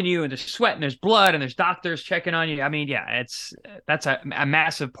talking to you, and there's sweat, and there's blood, and there's doctors checking on you. I mean, yeah, that's a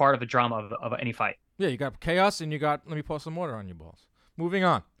massive part of the drama of any fight. Yeah, you got chaos, and you got let me pour some water on your balls. Moving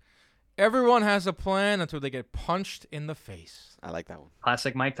on. Everyone has a plan until they get punched in the face. I like that one.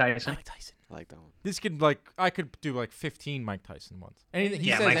 Classic Mike Tyson. Mike Tyson. I like that one. This could I could do 15 Mike Tyson ones. Anything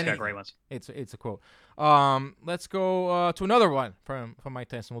he says Mike's anything. got great ones. It's a quote. Let's go to another one from Mike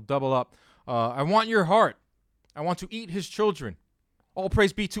Tyson. We'll double up. I want your heart. I want to eat his children. All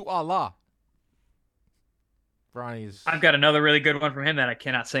praise be to Allah. Ronnie's. I've got another really good one from him that I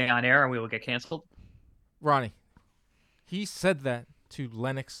cannot say on air, and we will get canceled. Ronnie. He said that to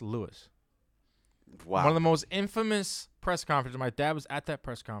Lennox Lewis. Wow. One of the most infamous press conferences. My dad was at that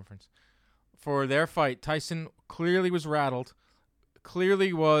press conference for their fight. Tyson clearly was rattled,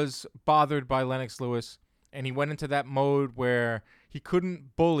 clearly was bothered by Lennox Lewis, and he went into that mode where he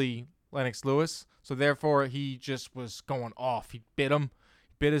couldn't bully Lennox Lewis, so therefore he just was going off. He bit him,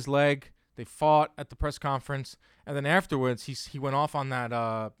 bit his leg. They fought at the press conference, and then afterwards he went off on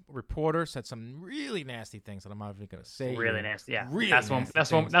that reporter, said some really nasty things that I'm not even gonna say. Really nasty, yeah. Really that's nasty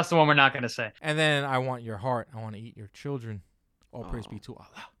that's the one we're not gonna say. And then I want your heart. I want to eat your children. All praise be to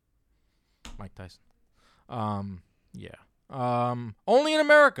Allah. Mike Tyson. Yeah. Only in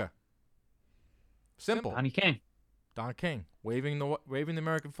America. Simple. Don King waving the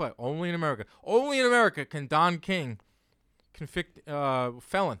American flag. Only in America. Only in America can Don King convict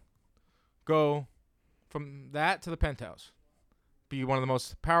felon go from that to the penthouse. Be one of the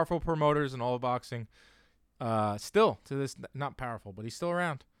most powerful promoters in all of boxing. Still to this, not powerful, but he's still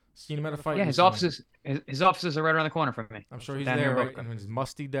around. Seen him at a fight. Yeah, his offices are right around the corner from me. I'm sure he's there right on his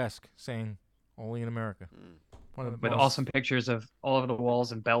musty desk saying "Only in America." With awesome pictures of all over the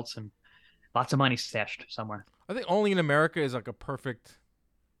walls and belts and lots of money stashed somewhere. I think "Only in America" is like a perfect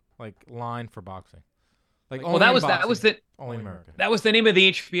line for boxing. That was the Only in America. That was the name of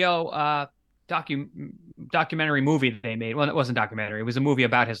the HBO documentary movie they made. Well, it wasn't documentary. It was a movie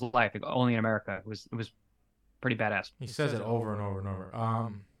about his life. Only in America. It was pretty badass. He says it over and over and over.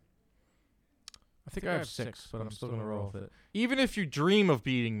 I think I have 6, but I'm still gonna roll with it. Even if you dream of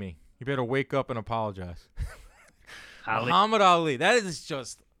beating me, you better wake up and apologize. Muhammad Ali. That is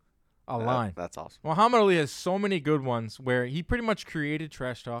just a line. That's awesome. Muhammad Ali has so many good ones where he pretty much created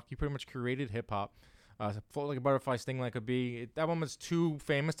trash talk. He pretty much created hip hop. Float like a butterfly, sting like a bee. That one was too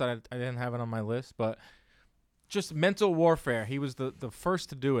famous that I didn't have it on my list. But just mental warfare. He was the first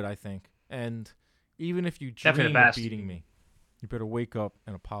to do it, I think. And even if you dream of beating me, you better wake up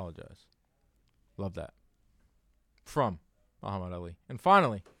and apologize. Love that. From Muhammad Ali. And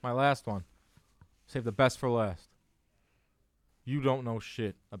finally, my last one. Save the best for last. You don't know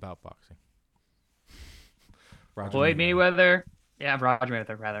shit about boxing. Floyd Mayweather. Yeah, Roger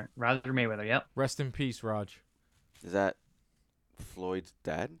Mayweather, rather. Roger Mayweather, yep. Rest in peace, Raj. Is that Floyd's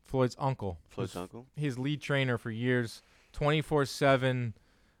dad? Floyd's uncle. Floyd's uncle? His lead trainer for years. 24/7.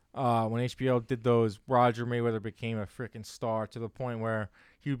 When HBO did those, Roger Mayweather became a freaking star to the point where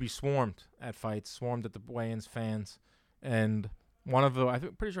he would be swarmed at fights, swarmed at the weigh-ins, fans. And one of the,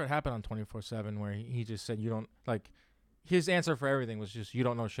 I'm pretty sure it happened on 24/7 where he just said, you don't, his answer for everything was just, you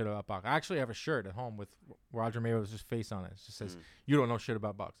don't know shit about boxing. I actually have a shirt at home with Roger Mayweather's face on it. It just says, you don't know shit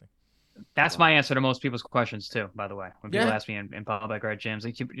about boxing. That's my answer to most people's questions too, by the way. When people ask me in public or at gyms,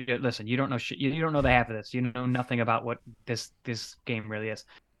 listen, you don't know shit. You don't know the half of this. You know nothing about what this game really is.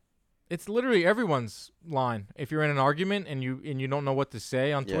 It's literally everyone's line. If you're in an argument and you don't know what to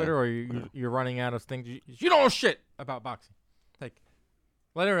say on Twitter or you're running out of things, you don't know shit about boxing.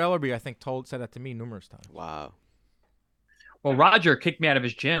 Leonard Ellerby, I think, said that to me numerous times. Wow. Well, Roger kicked me out of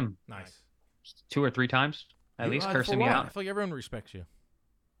his gym. Nice. 2 or 3 times, at least, cursing me out. I feel like everyone respects you.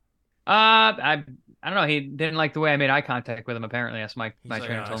 I don't know. He didn't like the way I made eye contact with him. Apparently, that's my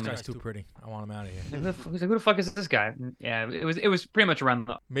trainer told me. This guy's too pretty. I want him out of here. He's like, who the fuck is this guy? Yeah, it was pretty much around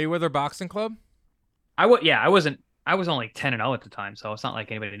the Mayweather Boxing Club. I was only 10-0 at the time, so it's not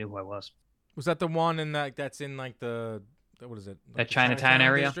like anybody knew who I was. Was that the one that's in the what is it? That Chinatown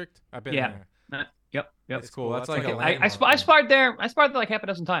area district? I've been there. Yep. That's cool. That's like I sparred there. I sparred there like half a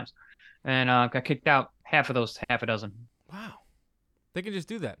dozen times, and got kicked out half a dozen. Wow. They can just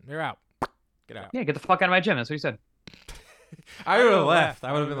do that. They're out. Get out. Yeah, get the fuck out of my gym. That's what he said. I would have left.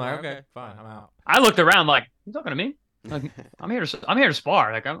 I would have been like, okay, fine, I'm out. I looked around like, you talking to me? Like, I'm here to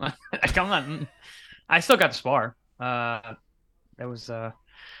spar. Like I'm not. I still got to spar. That was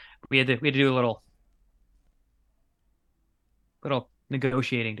we had to do a little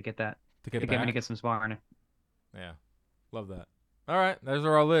negotiating to get that To get to get me to back? get some sparring. Yeah, love that. All right, those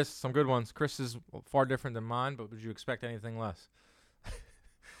are our lists. Some good ones. Chris is far different than mine, but would you expect anything less?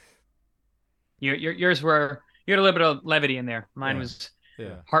 Yours were you had a little bit of levity in there. Mine Yeah. was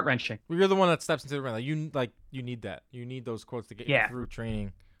Yeah. heart wrenching. Well, you're the one that steps into the ring. You need that. You need those quotes to get you Yeah. through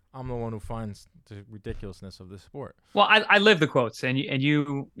training. I'm the one who finds the ridiculousness of this sport. Well, I live the quotes, and you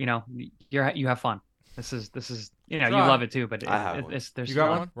have fun. This is you Try. love it too, but I have one. there's You got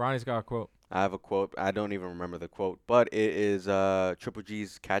fun. one? Ronnie's got a quote. I have a quote. I don't even remember the quote, but it is Triple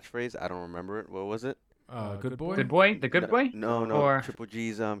G's catchphrase. I don't remember it. What was it? Good boy. Good boy, the good boy. No. Or- Triple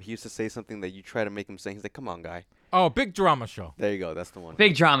G's. He used to say something that you try to make him say. He's like, "Come on, guy." Oh, big drama show. There you go. That's the one.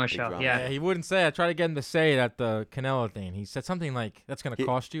 Big drama Big show. drama. Yeah. Yeah, he wouldn't say it. I tried to get him to say it at the Canelo thing. He said something like, "That's gonna He-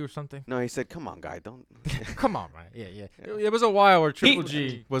 cost you" or something. No, he said, "Come on, guy. Don't." Come on, man. Yeah. It was a while where Triple He-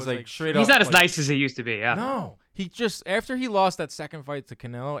 G was like straight up. He's not as like, nice as he used to be. Yeah. No, he just after he lost that second fight to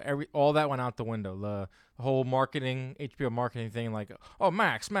Canelo, all that went out the window. The whole marketing, HBO marketing thing, like, oh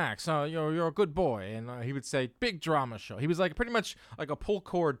Max, you're a good boy, and he would say big drama show. He was like pretty much like a pull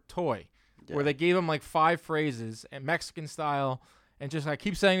cord toy, where they gave him like 5 phrases and Mexican style, and just like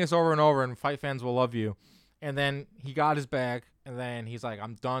keep saying this over and over, and fight fans will love you. And then he got his bag, and then he's like,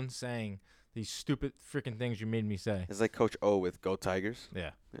 I'm done saying these stupid freaking things you made me say. It's like Coach O with Go Tigers.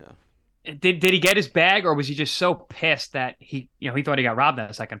 Yeah. Yeah. Did he get his bag, or was he just so pissed that he thought he got robbed in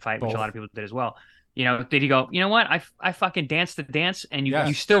that second fight, which Both. a lot of people did as well. Did he go, you know what? I fucking danced the dance, and you Yes.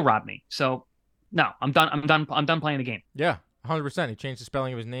 you still robbed me. So no, I'm done playing the game. Yeah, 100%. He changed the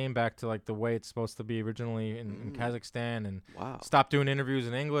spelling of his name back to like the way it's supposed to be originally in Kazakhstan, and Wow. stopped doing interviews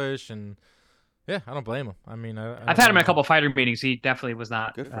in English. And yeah, I don't blame him. I mean, I've had him in a couple fighter meetings. He definitely was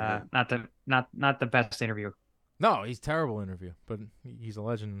not Good for him. not the best interview. No, he's terrible interview, but he's a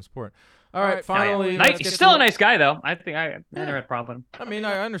legend in the sport. All All right, right, finally, Nice, let's he's get still to- a nice guy though. I think I never had a problem. I mean,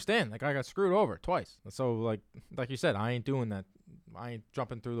 I understand. Like, I got screwed over twice. So, like you said, I ain't doing that. I ain't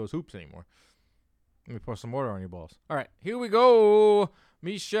jumping through those hoops anymore. Let me pour some water on your balls. All right, here we go.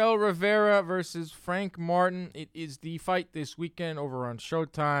 Michel Rivera versus Frank Martin. It is the fight this weekend over on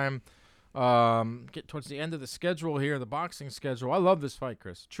Showtime. Get towards the end of the schedule here, the boxing schedule. I love this fight,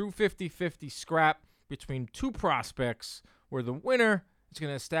 Chris. True 50-50 scrap between two prospects where the winner is going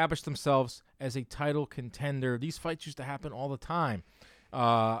to establish themselves as a title contender. These fights used to happen all the time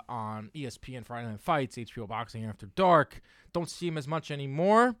on ESPN Friday Night Fights, HBO Boxing After Dark. Don't see them as much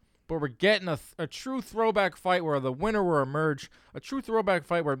anymore, but we're getting a true throwback fight where the winner will emerge. A true throwback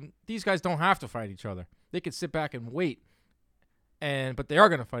fight where these guys don't have to fight each other. They could sit back and wait. But they are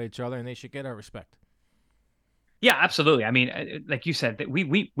going to fight each other, and they should get our respect. Yeah, absolutely. I mean, like you said, that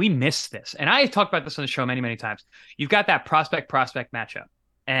we miss this, and I talked about this on the show many times. You've got that prospect matchup,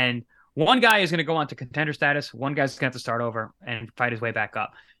 and one guy is going to go on to contender status. One guy's going to have to start over and fight his way back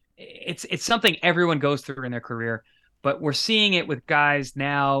up. It's something everyone goes through in their career, but we're seeing it with guys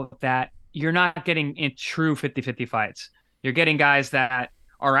now that you're not getting in true 50-50 fights. You're getting guys that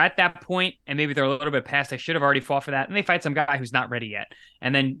are at that point, and maybe they're a little bit past. They should have already fought for that, and they fight some guy who's not ready yet.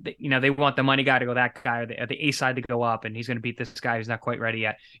 And then they want the money guy to go that guy, or the A side to go up, and he's going to beat this guy who's not quite ready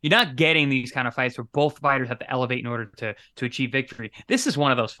yet. You're not getting these kind of fights where both fighters have to elevate in order to achieve victory. This is one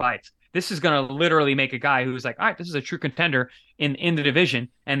of those fights. This is going to literally make a guy who's like, all right, this is a true contender in the division,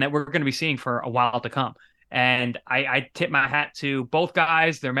 and that we're going to be seeing for a while to come. And I tip my hat to both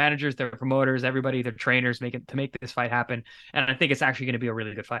guys, their managers, their promoters, everybody, their trainers, to make this fight happen. And I think it's actually going to be a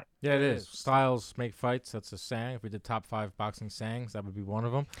really good fight. Yeah, it is. Styles make fights. That's a saying. If we did top 5 boxing sayings, that would be one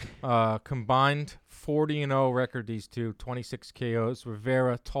of them. Combined 40-0 record, these two, 26 KOs.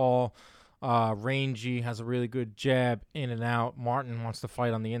 Rivera, tall, rangy, has a really good jab in and out. Martin wants to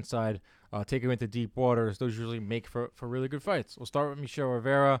fight on the inside. Take him into deep waters. Those usually make for really good fights. We'll start with Michel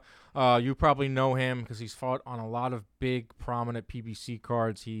Rivera. You probably know him because he's fought on a lot of big, prominent PBC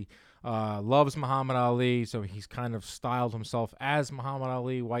cards. He loves Muhammad Ali, so he's kind of styled himself as Muhammad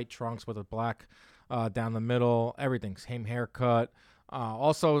Ali, white trunks with a black down the middle, everything, same haircut.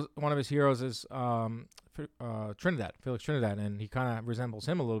 Also, one of his heroes is Felix Trinidad, and he kind of resembles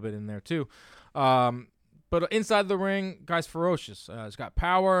him a little bit in there too. But inside the ring, guy's ferocious. He's got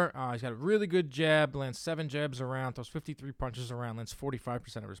power. He's got a really good jab. Lands 7 jabs around. Throws 53 punches around. Lands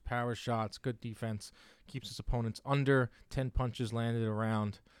 45% of his power shots. Good defense. Keeps his opponents under 10 punches landed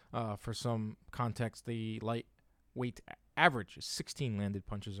around. For some context, the lightweight average is 16 landed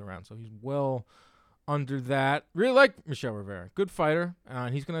punches around. So he's well under that. Really like Michel Rivera. Good fighter.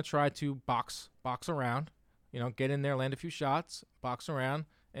 And he's going to try to box around. Get in there, land a few shots, box around,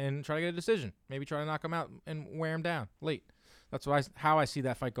 and try to get a decision. Maybe try to knock him out and wear him down late. That's how I see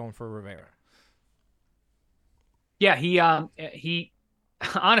that fight going for Rivera. Yeah, he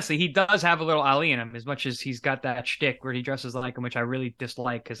honestly, he does have a little Ali in him, as much as he's got that shtick where he dresses like him, which I really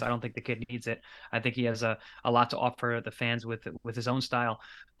dislike because I don't think the kid needs it. I think he has a lot to offer the fans with his own style.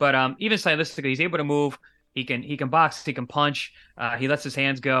 But even stylistically, he's able to move. He can box. He can punch. He lets his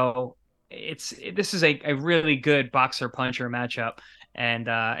hands go. This is a really good boxer puncher matchup, and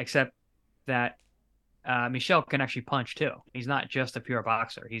except that Michel can actually punch too. He's not just a pure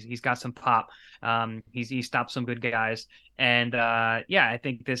boxer. He's got some pop. He stopped some good guys, and yeah, I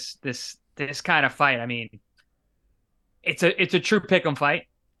think this kind of fight. I mean, it's a true pick'em fight.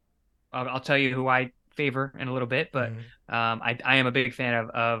 I'll tell you who I favor in a little bit, but I am a big fan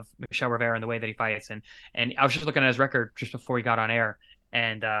of Michel Rivera and the way that he fights, and I was just looking at his record just before he got on air,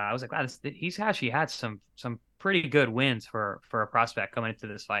 and I was like, wow, he's actually had some pretty good wins for a prospect coming into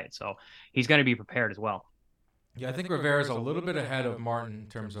this fight. So he's going to be prepared as well. Yeah, I think Rivera's a little bit ahead of Martin in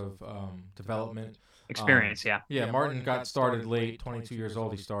terms of development. Experience, yeah. Yeah, Martin got started late, 22 years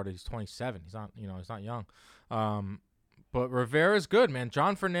old. He's 27. He's not young. But Rivera's good, man.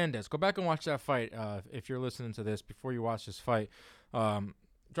 John Fernandez. Go back and watch that fight if you're listening to this before you watch this fight. John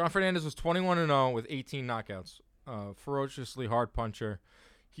Fernandez was 21-0 with 18 knockouts. Ferociously hard puncher.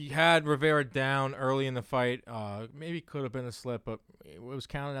 He had Rivera down early in the fight. Maybe could have been a slip, but it was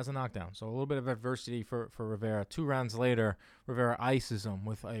counted as a knockdown. So a little bit of adversity for Rivera. 2 rounds later, Rivera ices him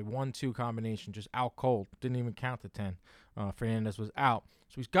with a 1-2 combination, just out cold. Didn't even count to 10. Fernandez was out.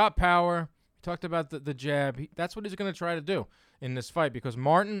 So he's got power. We talked about the jab. That's what he's going to try to do in this fight because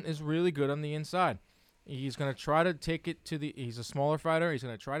Martin is really good on the inside. He's going to try to take it to the – he's a smaller fighter. He's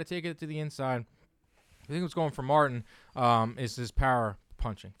going to try to take it to the inside. I think what's going for Martin is his power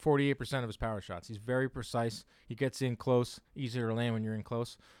punching. 48% of his power shots. He's very precise. He gets in close. Easier to land when you're in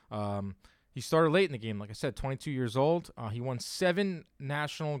close. He started late in the game. Like I said, 22 years old. He won 7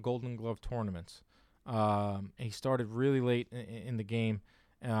 national Golden Glove tournaments. He started really late in the game.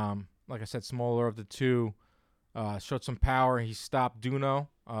 Like I said, smaller of the two. Showed some power. He stopped Duno,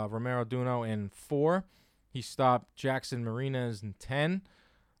 Romero Duno in 4. He stopped Jackson Marinez in 10.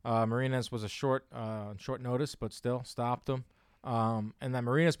 Marinez was a short notice, but still stopped him. And that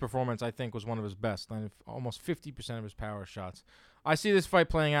Marinez performance, I think, was one of his best. Almost 50% of his power shots. I see this fight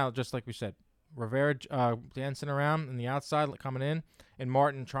playing out just like we said. Rivera dancing around in the outside, coming in, and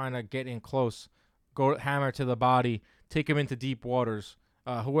Martin trying to get in close, go hammer to the body, take him into deep waters.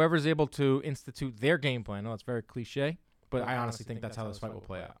 Whoever's able to institute their game plan. I know it's very cliche, but I honestly think that's how this fight will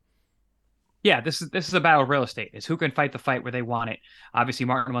play out. Yeah, this is a battle of real estate. It's who can fight the fight where they want it. Obviously,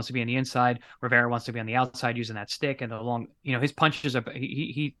 Martin wants to be on the inside. Rivera wants to be on the outside using that stick and the long. His punches are.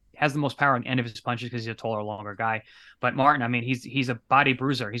 He has the most power on the end of his punches because he's a taller, longer guy. But Martin, I mean, he's a body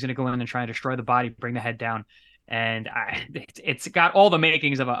bruiser. He's going to go in and try and destroy the body, bring the head down, and it's got all the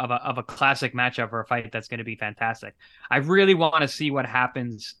makings of a classic matchup or a fight that's going to be fantastic. I really want to see what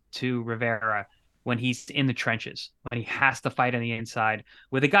happens to Rivera when he's in the trenches, when he has to fight on the inside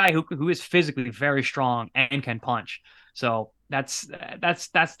with a guy who is physically very strong and can punch. So that's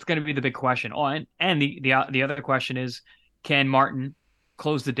going to be the big question. Oh, and the other question is, can Martin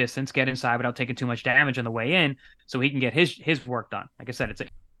close the distance, get inside without taking too much damage on the way in, so he can get his work done? Like I said,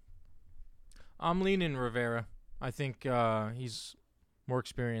 I'm leaning Rivera. I think he's more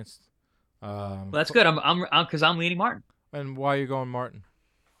experienced. Well, that's good. I'm leaning Martin. And why are you going Martin?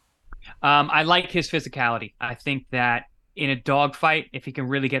 I like his physicality. I think that in a dogfight, if he can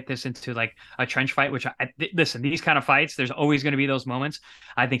really get this into like a trench fight, which listen, these kind of fights, there's always going to be those moments.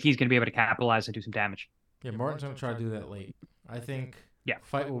 I think he's going to be able to capitalize and do some damage. Yeah, Martin's going to try to do that late. I think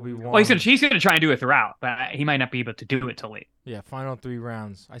fight will be won. Well, he's going to try and do it throughout, but he might not be able to do it till late. Yeah, final 3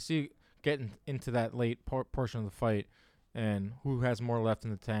 rounds. I see getting into that late portion of the fight, and who has more left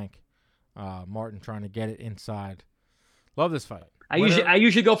in the tank? Martin trying to get it inside. Love this fight. I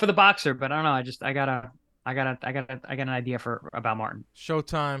usually go for the boxer, but I don't know. I got an idea about Martin.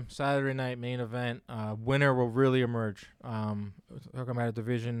 Showtime, Saturday night main event. Winner will really emerge. Talking about a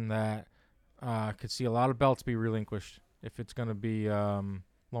division that could see a lot of belts be relinquished if it's going to be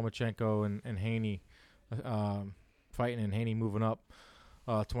Lomachenko and Haney fighting and Haney moving up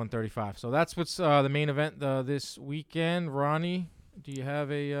to 135. So that's what's the main event this weekend. Ronnie, do you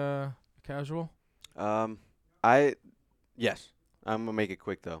have a casual? Yes. I'm gonna make it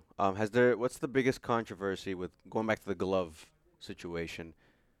quick though. What's the biggest controversy with going back to the glove situation?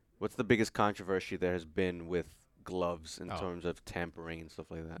 What's the biggest controversy there has been with gloves in terms of tampering and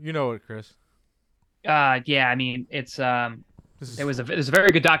stuff like that? You know it, Chris. Yeah, I mean it's there's a very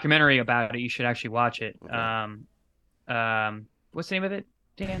good documentary about it. You should actually watch it. Okay. What's the name of it,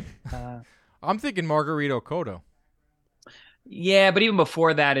 Dan? I'm thinking Margarito Cotto. Yeah, but even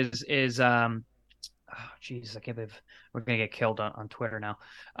before that is oh Jesus, I can't believe we're gonna get killed on Twitter now.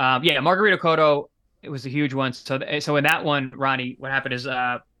 Yeah, Margarito Cotto, it was a huge one. So in that one, Ronnie, what happened is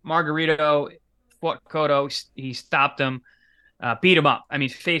Margarito fought Cotto, he stopped him, beat him up. I mean,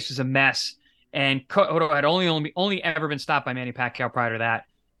 his face was a mess, and Cotto had only ever been stopped by Manny Pacquiao prior to that.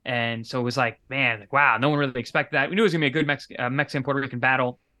 And so it was like, man, like, wow, no one really expected that. We knew it was gonna be a good Mexican Puerto Rican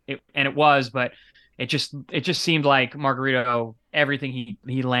battle, and it was, but it just seemed like Margarito, everything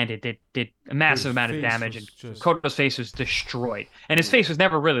he landed did a massive His amount of face damage, was and just- Cotto's face was destroyed. And his face was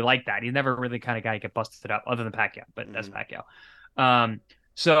never really like that. He's never really kind of guy to get busted up, other than Pacquiao, but that's Pacquiao.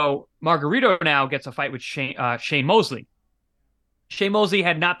 So Margarito now gets a fight with Shane Mosley. Shane Mosley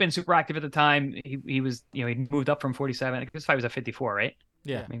had not been super active at the time. He was, he moved up from 47. This fight was at 54, right?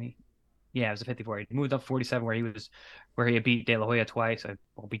 Yeah. Maybe. Yeah, it was a 54. He moved up 47 where he had beat De La Hoya twice. I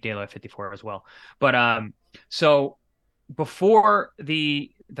will beat De La at 54 as well. But so before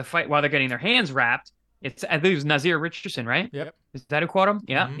the fight, while they're getting their hands wrapped, I believe it was Nazir Richardson, right? Yep. Is that who caught him?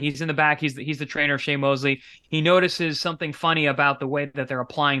 Yeah. Mhm. He's in the back. He's the trainer of Shane Mosley. He notices something funny about the way that they're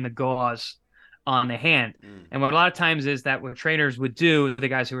applying the gauze on the hand. And what a lot of times is that what trainers would do, the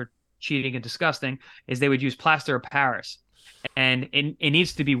guys who are cheating and disgusting, is they would use plaster of Paris. And it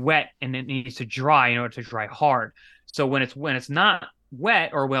needs to be wet and it needs to dry in order to dry hard. So when it's not wet,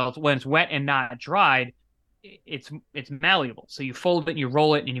 or when it's wet and not dried, it's malleable. So you fold it and you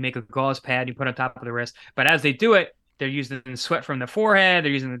roll it and you make a gauze pad you put on top of the wrist. But as they do it, they're using the sweat from the forehead,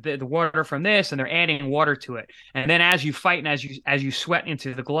 they're using the water from this, and they're adding water to it. And then as you fight and as you sweat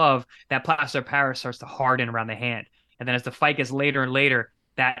into the glove, that plaster of Paris starts to harden around the hand. And then as the fight gets later and later,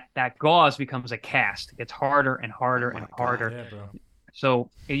 that gauze becomes a cast. It gets harder and harder and harder. Yeah, bro. So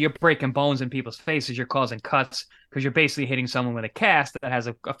you're breaking bones in people's faces. You're causing cuts because you're basically hitting someone with a cast that has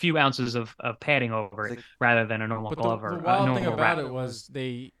a few ounces of padding over it, rather than a normal But glove the or wild a thing normal about wrap. it was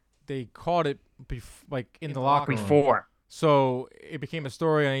they caught it like in the locker room. Before. So it became a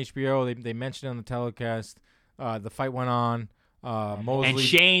story on HBO. They mentioned it on the telecast. The fight went on. Mosley And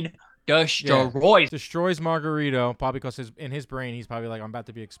Shane destroys. destroys Margarito, probably because in his brain he's probably like, I'm about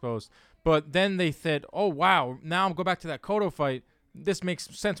to be exposed. But then they said, oh wow, now go back to that Cotto fight. This makes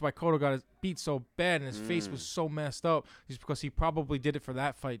sense why Cotto got beat so bad and his face was so messed up. It's because he probably did it for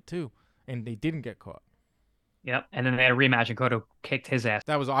that fight too, and they didn't get caught. Yep. And then they had a rematch, and Cotto kicked his ass.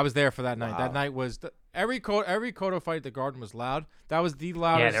 I was there for that night. Wow. That night was every Cotto fight at the Garden was loud. That was the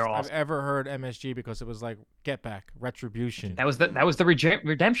loudest they're I've awesome. ever heard MSG, because it was like get back, retribution. That was the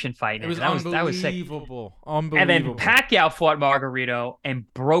redemption fight. It was that was sick. unbelievable. And then Pacquiao fought Margarito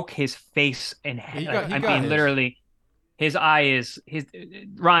and broke his face in half. He got his. Literally, his eye is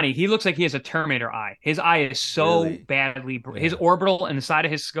Ronnie. He looks like he has a Terminator eye. His eye is so Really? badly. His orbital and the side of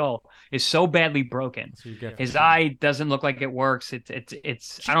his skull is so badly broken. That's what you get His for- eye doesn't look like it works.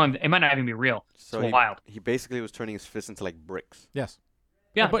 It's I don't. It might not even be real. So It's wild. he basically was turning his fist into like bricks. Yes.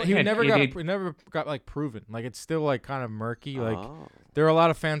 Yeah, but he yeah, never it- got like proven. Like it's still like kind of murky. Like Oh. there are a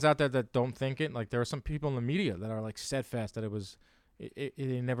lot of fans out there that don't think it. Like there are some people in the media that are like steadfast that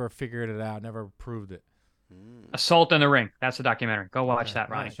they never figured it out, never proved it. Assault in the Ring. That's a documentary. Go watch Yeah, that,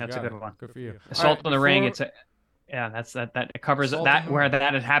 Ronnie. nice, you That's a got good it. one. Good for you. Assault All in the Ring. before- That's that it covers Assault that in the where Ring.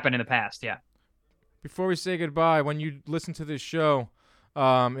 that had happened in the past. Yeah. Before we say goodbye, when you listen to this show,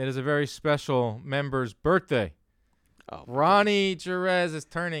 it is a very special member's birthday. Oh, Ronnie Jerez is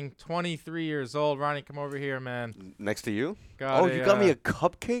turning 23 years old. Ronnie, come over here, man. next to you? Got You got me a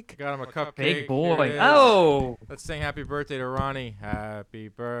cupcake? got him a cupcake. Big Here boy. it is. Oh. Let's sing happy birthday to Ronnie. Happy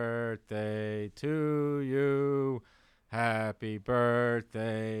birthday to you. Happy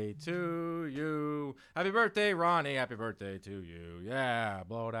birthday to you. Happy birthday, Ronnie. Happy birthday to you. Yeah,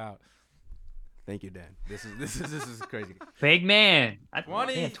 blow it out. Thank you, Dan. This is crazy. Big man.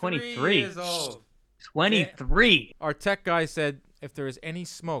 23 years old. 23. Our tech guy said if there is any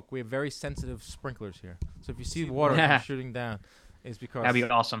smoke, we have very sensitive sprinklers here. So if you see water come shooting down, it's because That'd be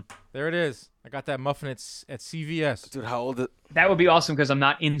awesome. there it is. I got that muffin at CVS. Dude, how old That would be awesome because I'm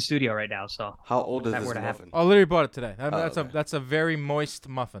not in studio right now. So is That this were to muffin? I literally bought it today. okay. That's a very moist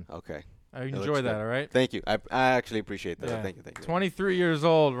muffin. Okay. I looks enjoy that. good. All right. Thank you. I actually appreciate that. Yeah. Thank you. 23 years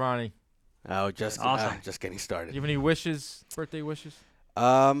old, Ronnie. Oh, just Awesome. just getting started. You have any wishes? Birthday wishes?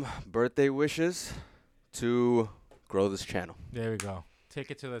 Birthday wishes to grow this channel. There we go. Take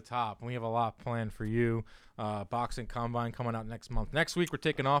it to the top. And we have a lot planned for you. Boxing Combine coming out next month. Next week, we're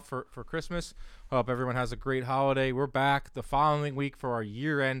taking off for Christmas. Hope everyone has a great holiday. We're back the following week for our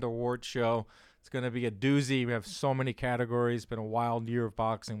year-end award show. It's going to be a doozy. We have so many categories. It's been a wild year of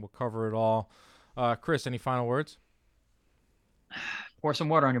boxing. We'll cover it all. Chris, any final words? pour some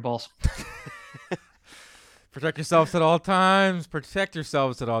water on your balls. Protect yourselves at all times. Protect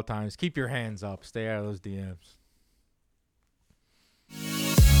yourselves at all times. Keep your hands up. Stay out of those DMs.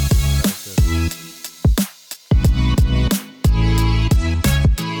 That's it.